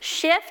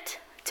 shift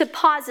to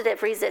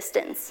positive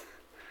resistance.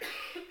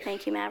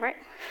 Thank you, Maverick.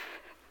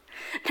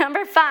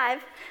 Number 5,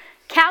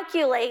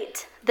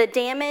 calculate the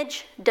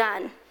damage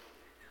done.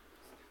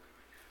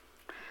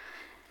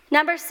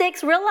 Number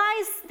 6,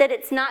 realize that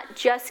it's not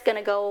just going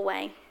to go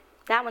away.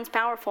 That one's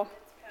powerful.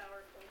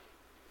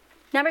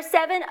 Number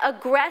 7,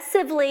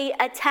 aggressively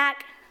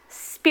attack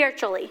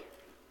spiritually.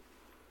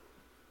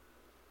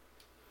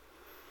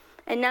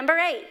 And number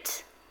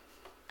 8,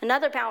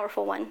 another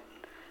powerful one,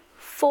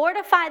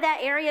 fortify that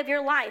area of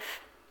your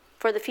life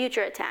for the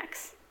future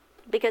attacks,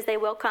 because they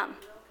will come.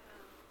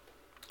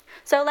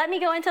 So let me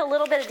go into a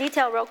little bit of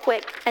detail real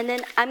quick, and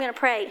then I'm going to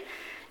pray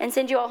and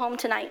send you all home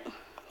tonight.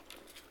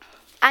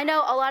 I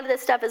know a lot of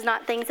this stuff is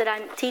not things that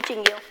I'm teaching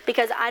you,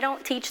 because I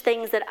don't teach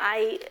things that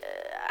I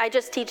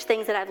just teach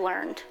things that I've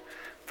learned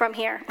from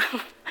here.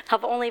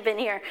 I've only been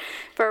here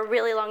for a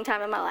really long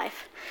time in my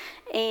life.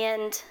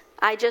 And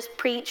I just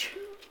preach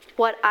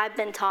what I've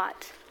been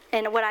taught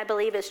and what I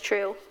believe is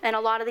true. And a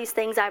lot of these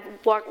things I've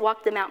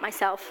walked them out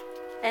myself.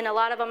 And a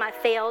lot of them I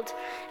failed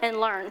and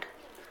learned.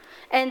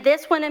 And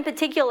this one in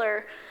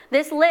particular,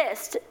 this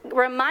list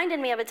reminded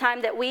me of a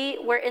time that we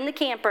were in the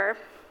camper.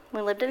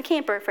 We lived in a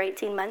camper for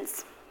 18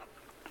 months.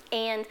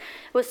 And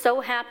was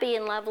so happy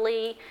and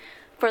lovely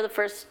for the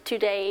first 2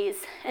 days.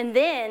 And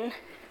then,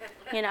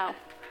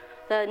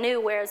 the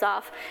new wears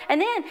off. And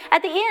then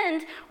at the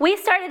end, we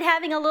started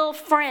having a little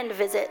friend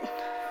visit.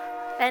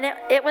 And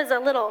it was a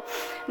little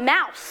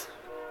mouse.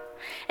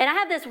 And I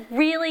have this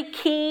really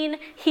keen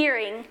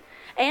hearing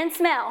and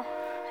smell.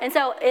 And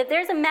so if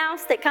there's a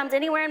mouse that comes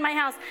anywhere in my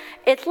house,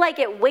 it's like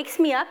it wakes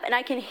me up and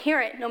I can hear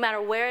it no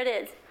matter where it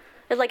is.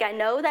 It's like I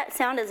know that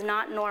sound is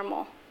not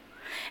normal.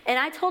 And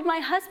I told my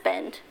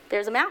husband,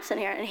 there's a mouse in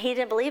here, and he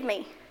didn't believe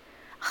me.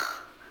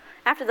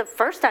 After the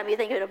first time, you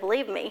think he would have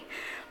believed me.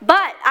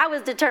 But I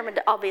was determined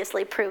to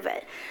obviously prove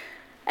it.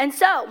 And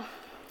so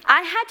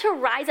I had to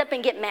rise up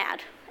and get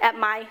mad at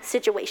my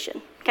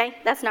situation. Okay,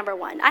 that's number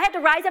 1. I had to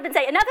rise up and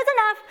say, enough is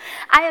enough.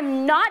 I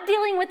am not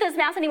dealing with this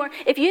mouse anymore.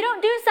 If you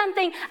don't do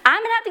something,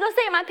 I'm going to have to go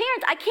stay at my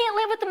parents. I can't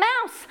live with the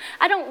mouse.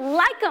 I don't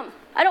like them.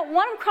 I don't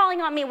want them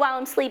crawling on me while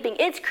I'm sleeping.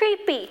 It's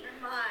creepy.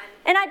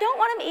 And I don't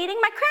want them eating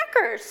my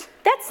crackers.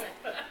 That's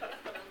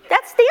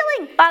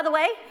stealing, by the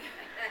way.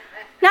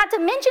 Not to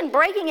mention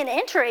breaking and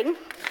entering.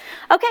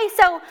 Okay,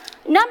 so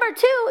number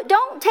 2,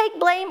 don't take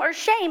blame or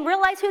shame.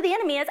 Realize who the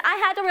enemy is. I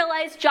had to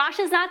realize Josh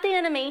is not the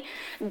enemy.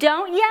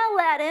 Don't yell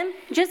at him.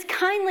 Just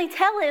kindly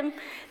tell him,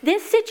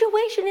 this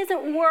situation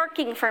isn't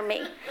working for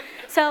me.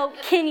 So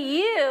can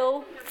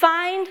you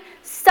find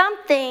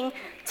something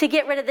to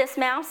get rid of this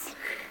mouse?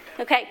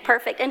 Okay,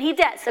 perfect. And he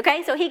does,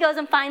 okay? So he goes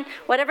and finds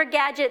whatever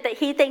gadget that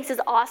he thinks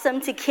is awesome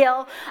to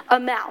kill a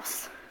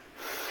mouse.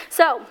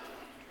 So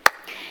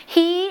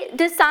he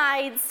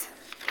decides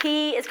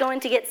he is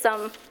going to get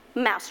some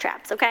mouse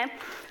traps, okay?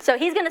 So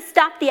he's going to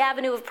stop the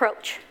avenue of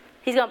approach.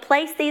 He's going to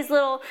place these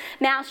little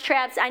mouse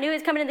traps. I knew he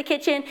was coming in the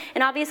kitchen,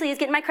 and obviously he was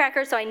getting my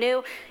crackers, so I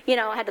knew,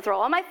 I had to throw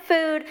all my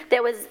food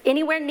that was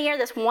anywhere near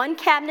this one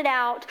cabinet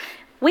out.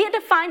 We had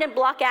to find and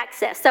block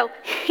access. So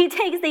he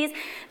takes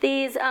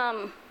these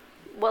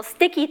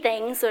sticky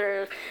things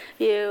they're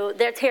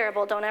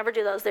terrible. Don't ever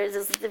do those. There's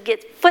this, it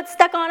gets foot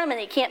stuck on them and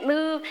they can't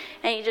move,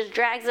 and he just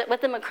drags it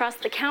with him across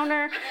the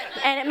counter,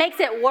 and it makes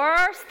it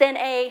worse than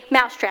a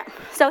mousetrap.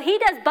 So he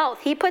does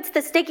both. He puts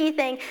the sticky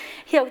thing,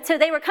 so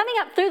they were coming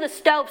up through the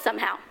stove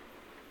somehow.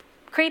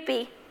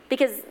 Creepy,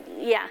 because,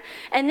 yeah.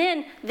 And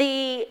then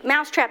the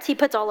mousetraps he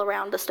puts all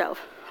around the stove,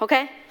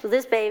 okay? So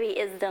this baby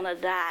is gonna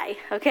die,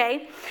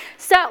 okay?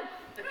 So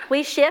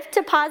we shift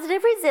to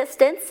positive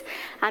resistance.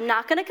 I'm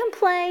not going to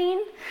complain.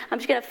 I'm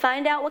just going to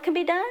find out what can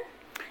be done,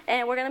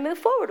 and we're going to move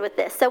forward with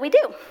this. So we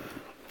do.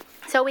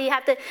 So we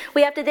have to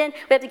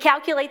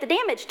calculate the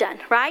damage done,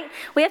 right?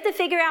 We have to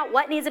figure out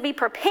what needs to be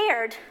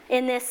prepared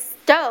in this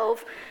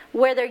stove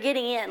where they're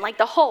getting in. Like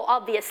the hole,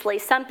 obviously,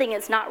 something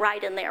is not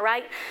right in there,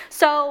 right?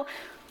 So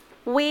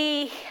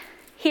we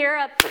hear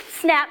a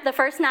snap the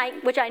first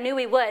night, which I knew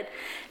we would.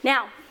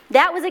 Now,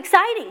 that was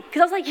exciting,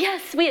 because I was like,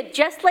 yes, we had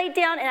just laid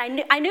down,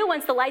 and I knew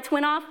once the lights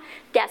went off,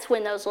 that's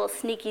when those little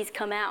sneakies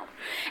come out.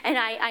 And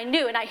I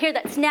knew, and I hear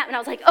that snap, and I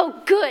was like,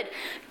 oh, good.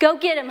 Go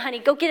get him, honey.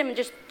 Go get him and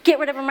just get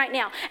rid of him right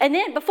now. And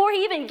then before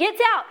he even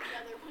gets out,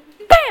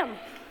 bam,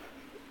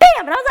 bam,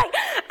 and I was like,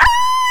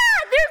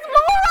 there's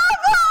more of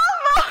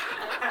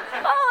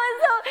them. Oh,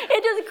 and so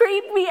it just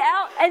creeped me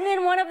out. And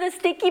then one of the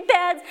sticky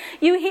pads,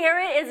 you hear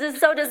it, it's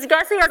just so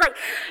disgusting. I was like,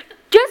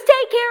 just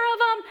take care of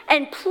them,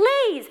 and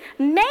please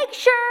make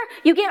sure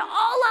you get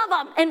all of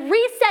them and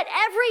reset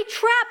every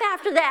trap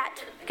after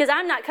that, because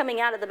I'm not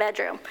coming out of the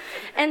bedroom.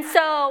 And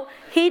so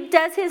he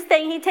does his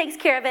thing. He takes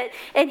care of it,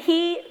 and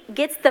he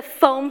gets the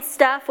foam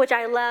stuff, which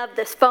I love,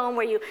 this foam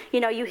where you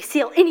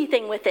seal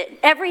anything with it.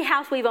 Every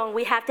house we've owned,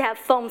 we have to have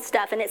foam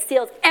stuff, and it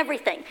seals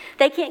everything.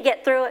 They can't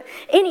get through it,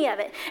 any of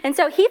it. And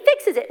so he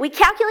fixes it. We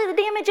calculate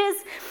the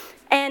damages,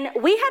 and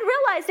we had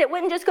realized it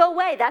wouldn't just go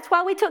away. That's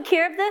why we took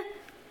care of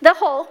the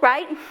hole,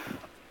 right?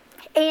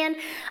 And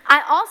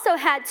I also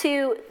had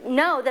to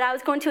know that I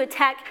was going to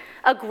attack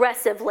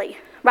aggressively,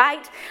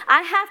 right?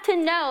 I have to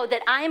know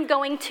that I am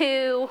going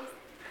to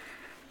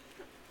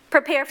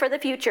prepare for the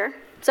future.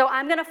 So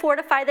I'm going to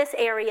fortify this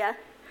area.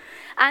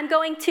 I'm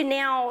going to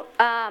now,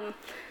 I'm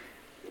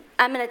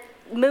going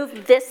to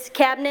move this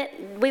cabinet.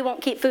 We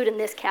won't keep food in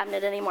this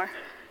cabinet anymore,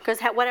 because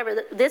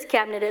whatever this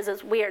cabinet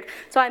is weird.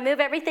 So I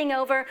move everything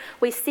over,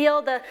 we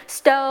seal the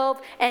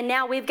stove, and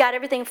now we've got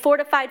everything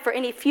fortified for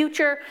any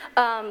future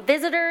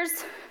visitors.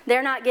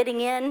 They're not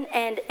getting in,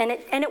 and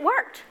it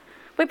worked.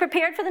 We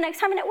prepared for the next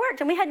time, and it worked,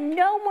 and we had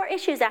no more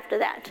issues after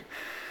that.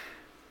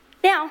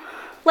 Now,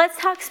 let's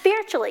talk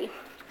spiritually.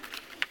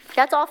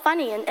 That's all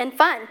funny and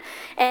fun,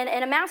 and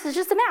a mouse is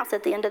just a mouse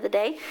at the end of the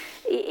day,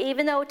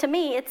 even though to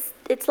me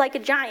it's like a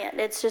giant.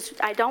 It's just,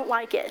 I don't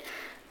like it.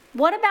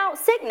 What about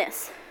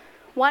sickness?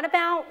 What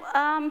about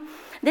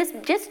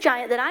this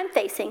giant that I'm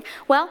facing?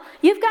 Well,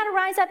 you've got to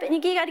rise up and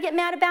you got to get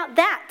mad about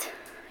that.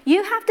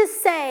 You have to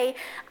say,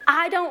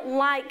 I don't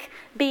like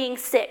being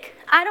sick.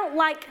 I don't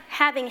like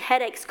having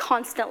headaches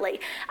constantly.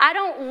 I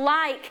don't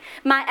like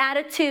my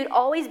attitude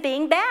always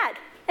being bad.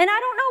 And I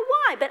don't know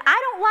why, but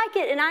I don't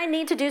like it, and I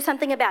need to do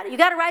something about it. You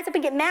got to rise up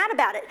and get mad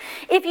about it.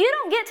 If you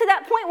don't get to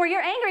that point where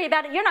you're angry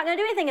about it, you're not going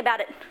to do anything about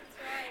it.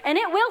 And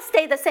it will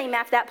stay the same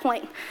after that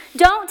point.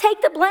 Don't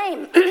take the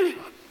blame.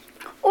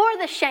 Or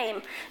the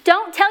shame.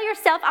 Don't tell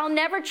yourself, I'll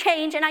never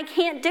change and I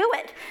can't do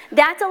it.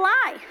 That's a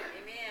lie.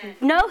 Amen.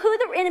 Know who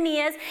the enemy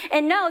is,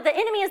 and know the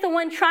enemy is the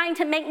one trying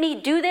to make me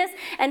do this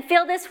and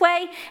feel this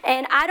way,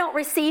 and I don't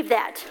receive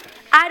that.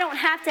 I don't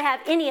have to have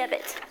any of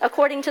it,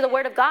 according to the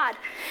Word of God.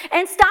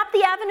 And stop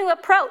the avenue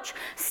approach.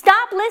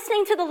 Stop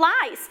listening to the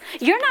lies.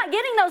 You're not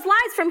getting those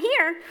lies from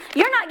here.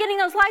 You're not getting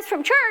those lies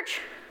from church.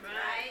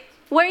 Right.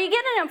 Where are you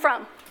getting them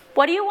from?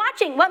 What are you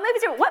watching?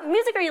 What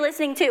music are you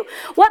listening to?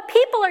 What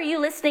people are you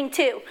listening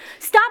to?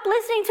 Stop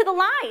listening to the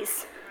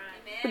lies.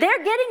 Amen.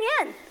 They're getting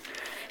in.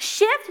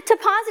 Shift to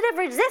positive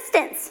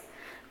resistance.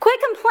 Quit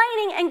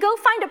complaining and go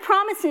find a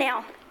promise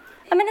now.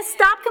 I'm going to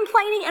stop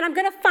complaining and I'm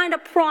going to find a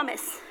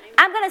promise.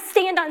 I'm going to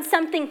stand on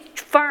something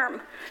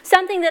firm,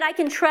 something that I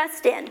can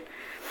trust in.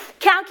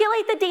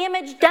 Calculate the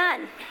damage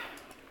done.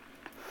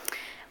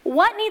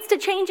 What needs to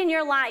change in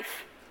your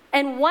life?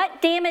 And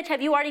what damage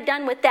have you already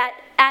done with that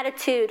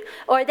attitude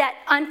or that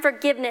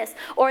unforgiveness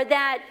or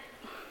that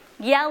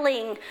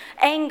yelling,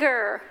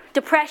 anger,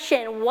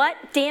 depression? What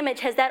damage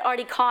has that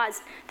already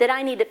caused that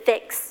I need to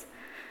fix?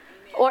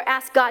 Or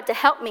ask God to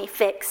help me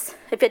fix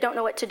if I don't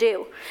know what to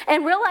do.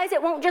 And realize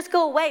it won't just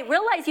go away.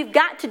 Realize you've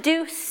got to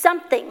do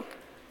something.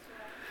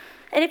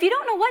 And if you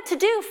don't know what to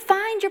do,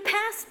 find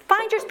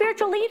your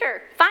spiritual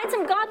leader. Find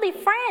some godly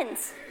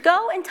friends.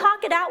 Go and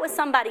talk it out with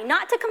somebody.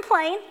 Not to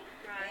complain.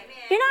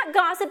 You're not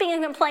gossiping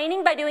and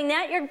complaining by doing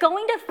that. You're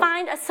going to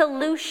find a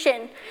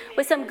solution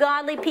with some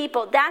godly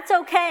people. That's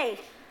okay.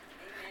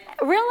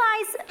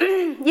 Realize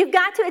you've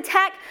got to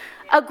attack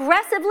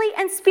aggressively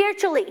and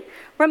spiritually.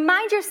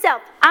 Remind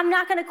yourself, I'm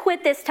not going to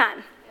quit this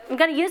time. I'm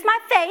going to use my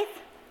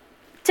faith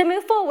to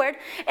move forward,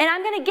 and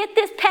I'm going to get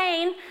this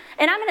pain,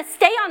 and I'm going to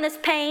stay on this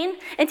pain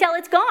until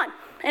it's gone.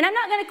 And I'm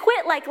not going to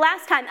quit like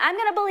last time. I'm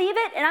going to believe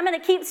it, and I'm going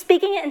to keep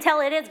speaking it until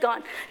it is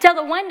gone. Till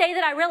the one day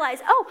that I realize,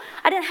 oh,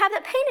 I didn't have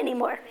that pain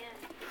anymore.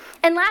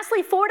 And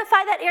lastly,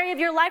 fortify that area of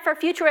your life for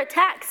future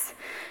attacks.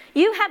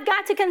 You have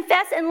got to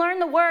confess and learn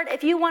the word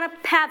if you want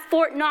to have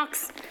Fort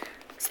Knox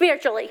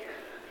spiritually,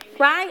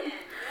 right?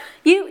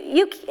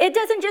 It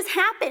doesn't just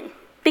happen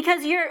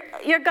because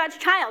you're God's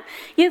child.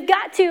 You've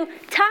got to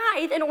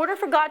tithe in order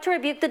for God to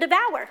rebuke the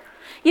devourer.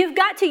 You've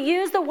got to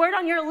use the word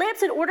on your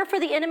lips in order for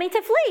the enemy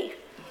to flee.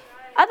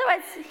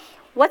 Otherwise,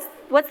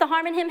 what's the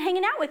harm in him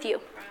hanging out with you?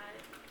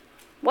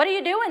 What are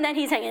you doing that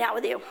he's hanging out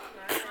with you?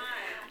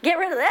 Get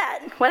rid of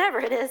that, whatever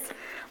it is.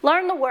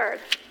 Learn the word.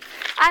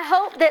 I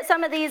hope that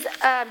some of these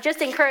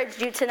just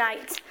encouraged you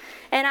tonight.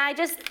 And I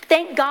just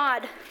thank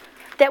God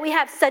that we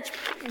have such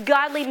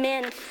godly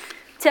men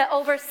to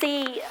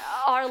oversee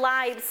our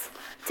lives,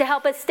 to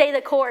help us stay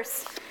the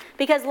course.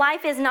 Because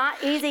life is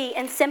not easy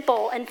and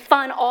simple and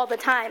fun all the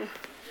time.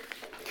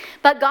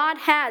 But God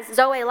has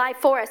Zoe life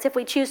for us if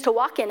we choose to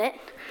walk in it.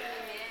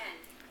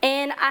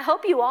 And I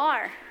hope you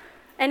are.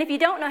 And if you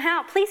don't know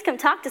how, please come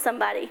talk to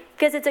somebody.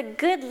 Because it's a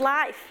good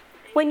life.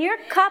 When your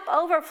cup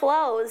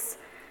overflows,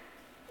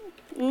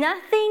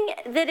 nothing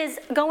that is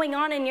going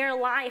on in your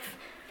life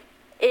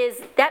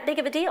is that big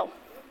of a deal.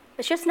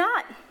 It's just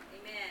not.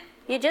 Amen.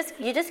 You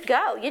just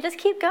go. You just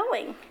keep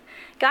going.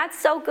 God's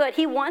so good.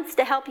 He wants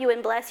to help you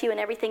and bless you in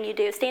everything you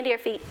do. Stand to your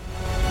feet.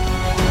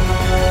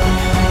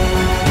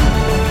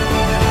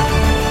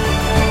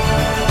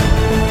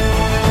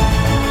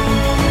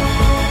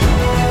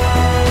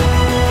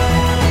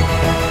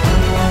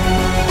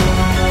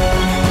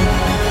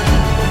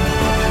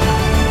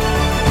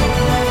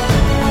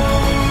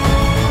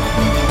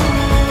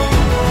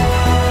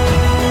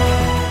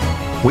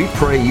 We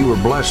pray you were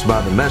blessed by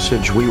the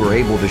message we were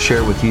able to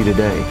share with you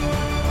today.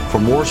 For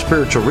more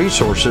spiritual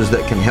resources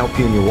that can help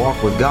you in your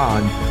walk with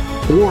God,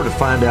 or to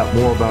find out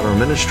more about our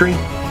ministry,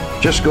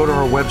 just go to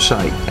our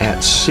website at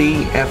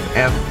cffchurch.com.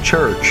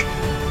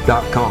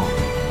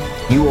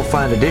 You will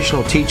find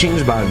additional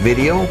teachings by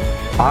video,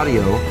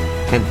 audio,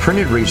 and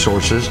printed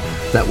resources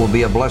that will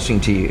be a blessing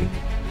to you.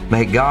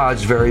 May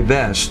God's very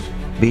best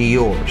be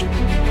yours.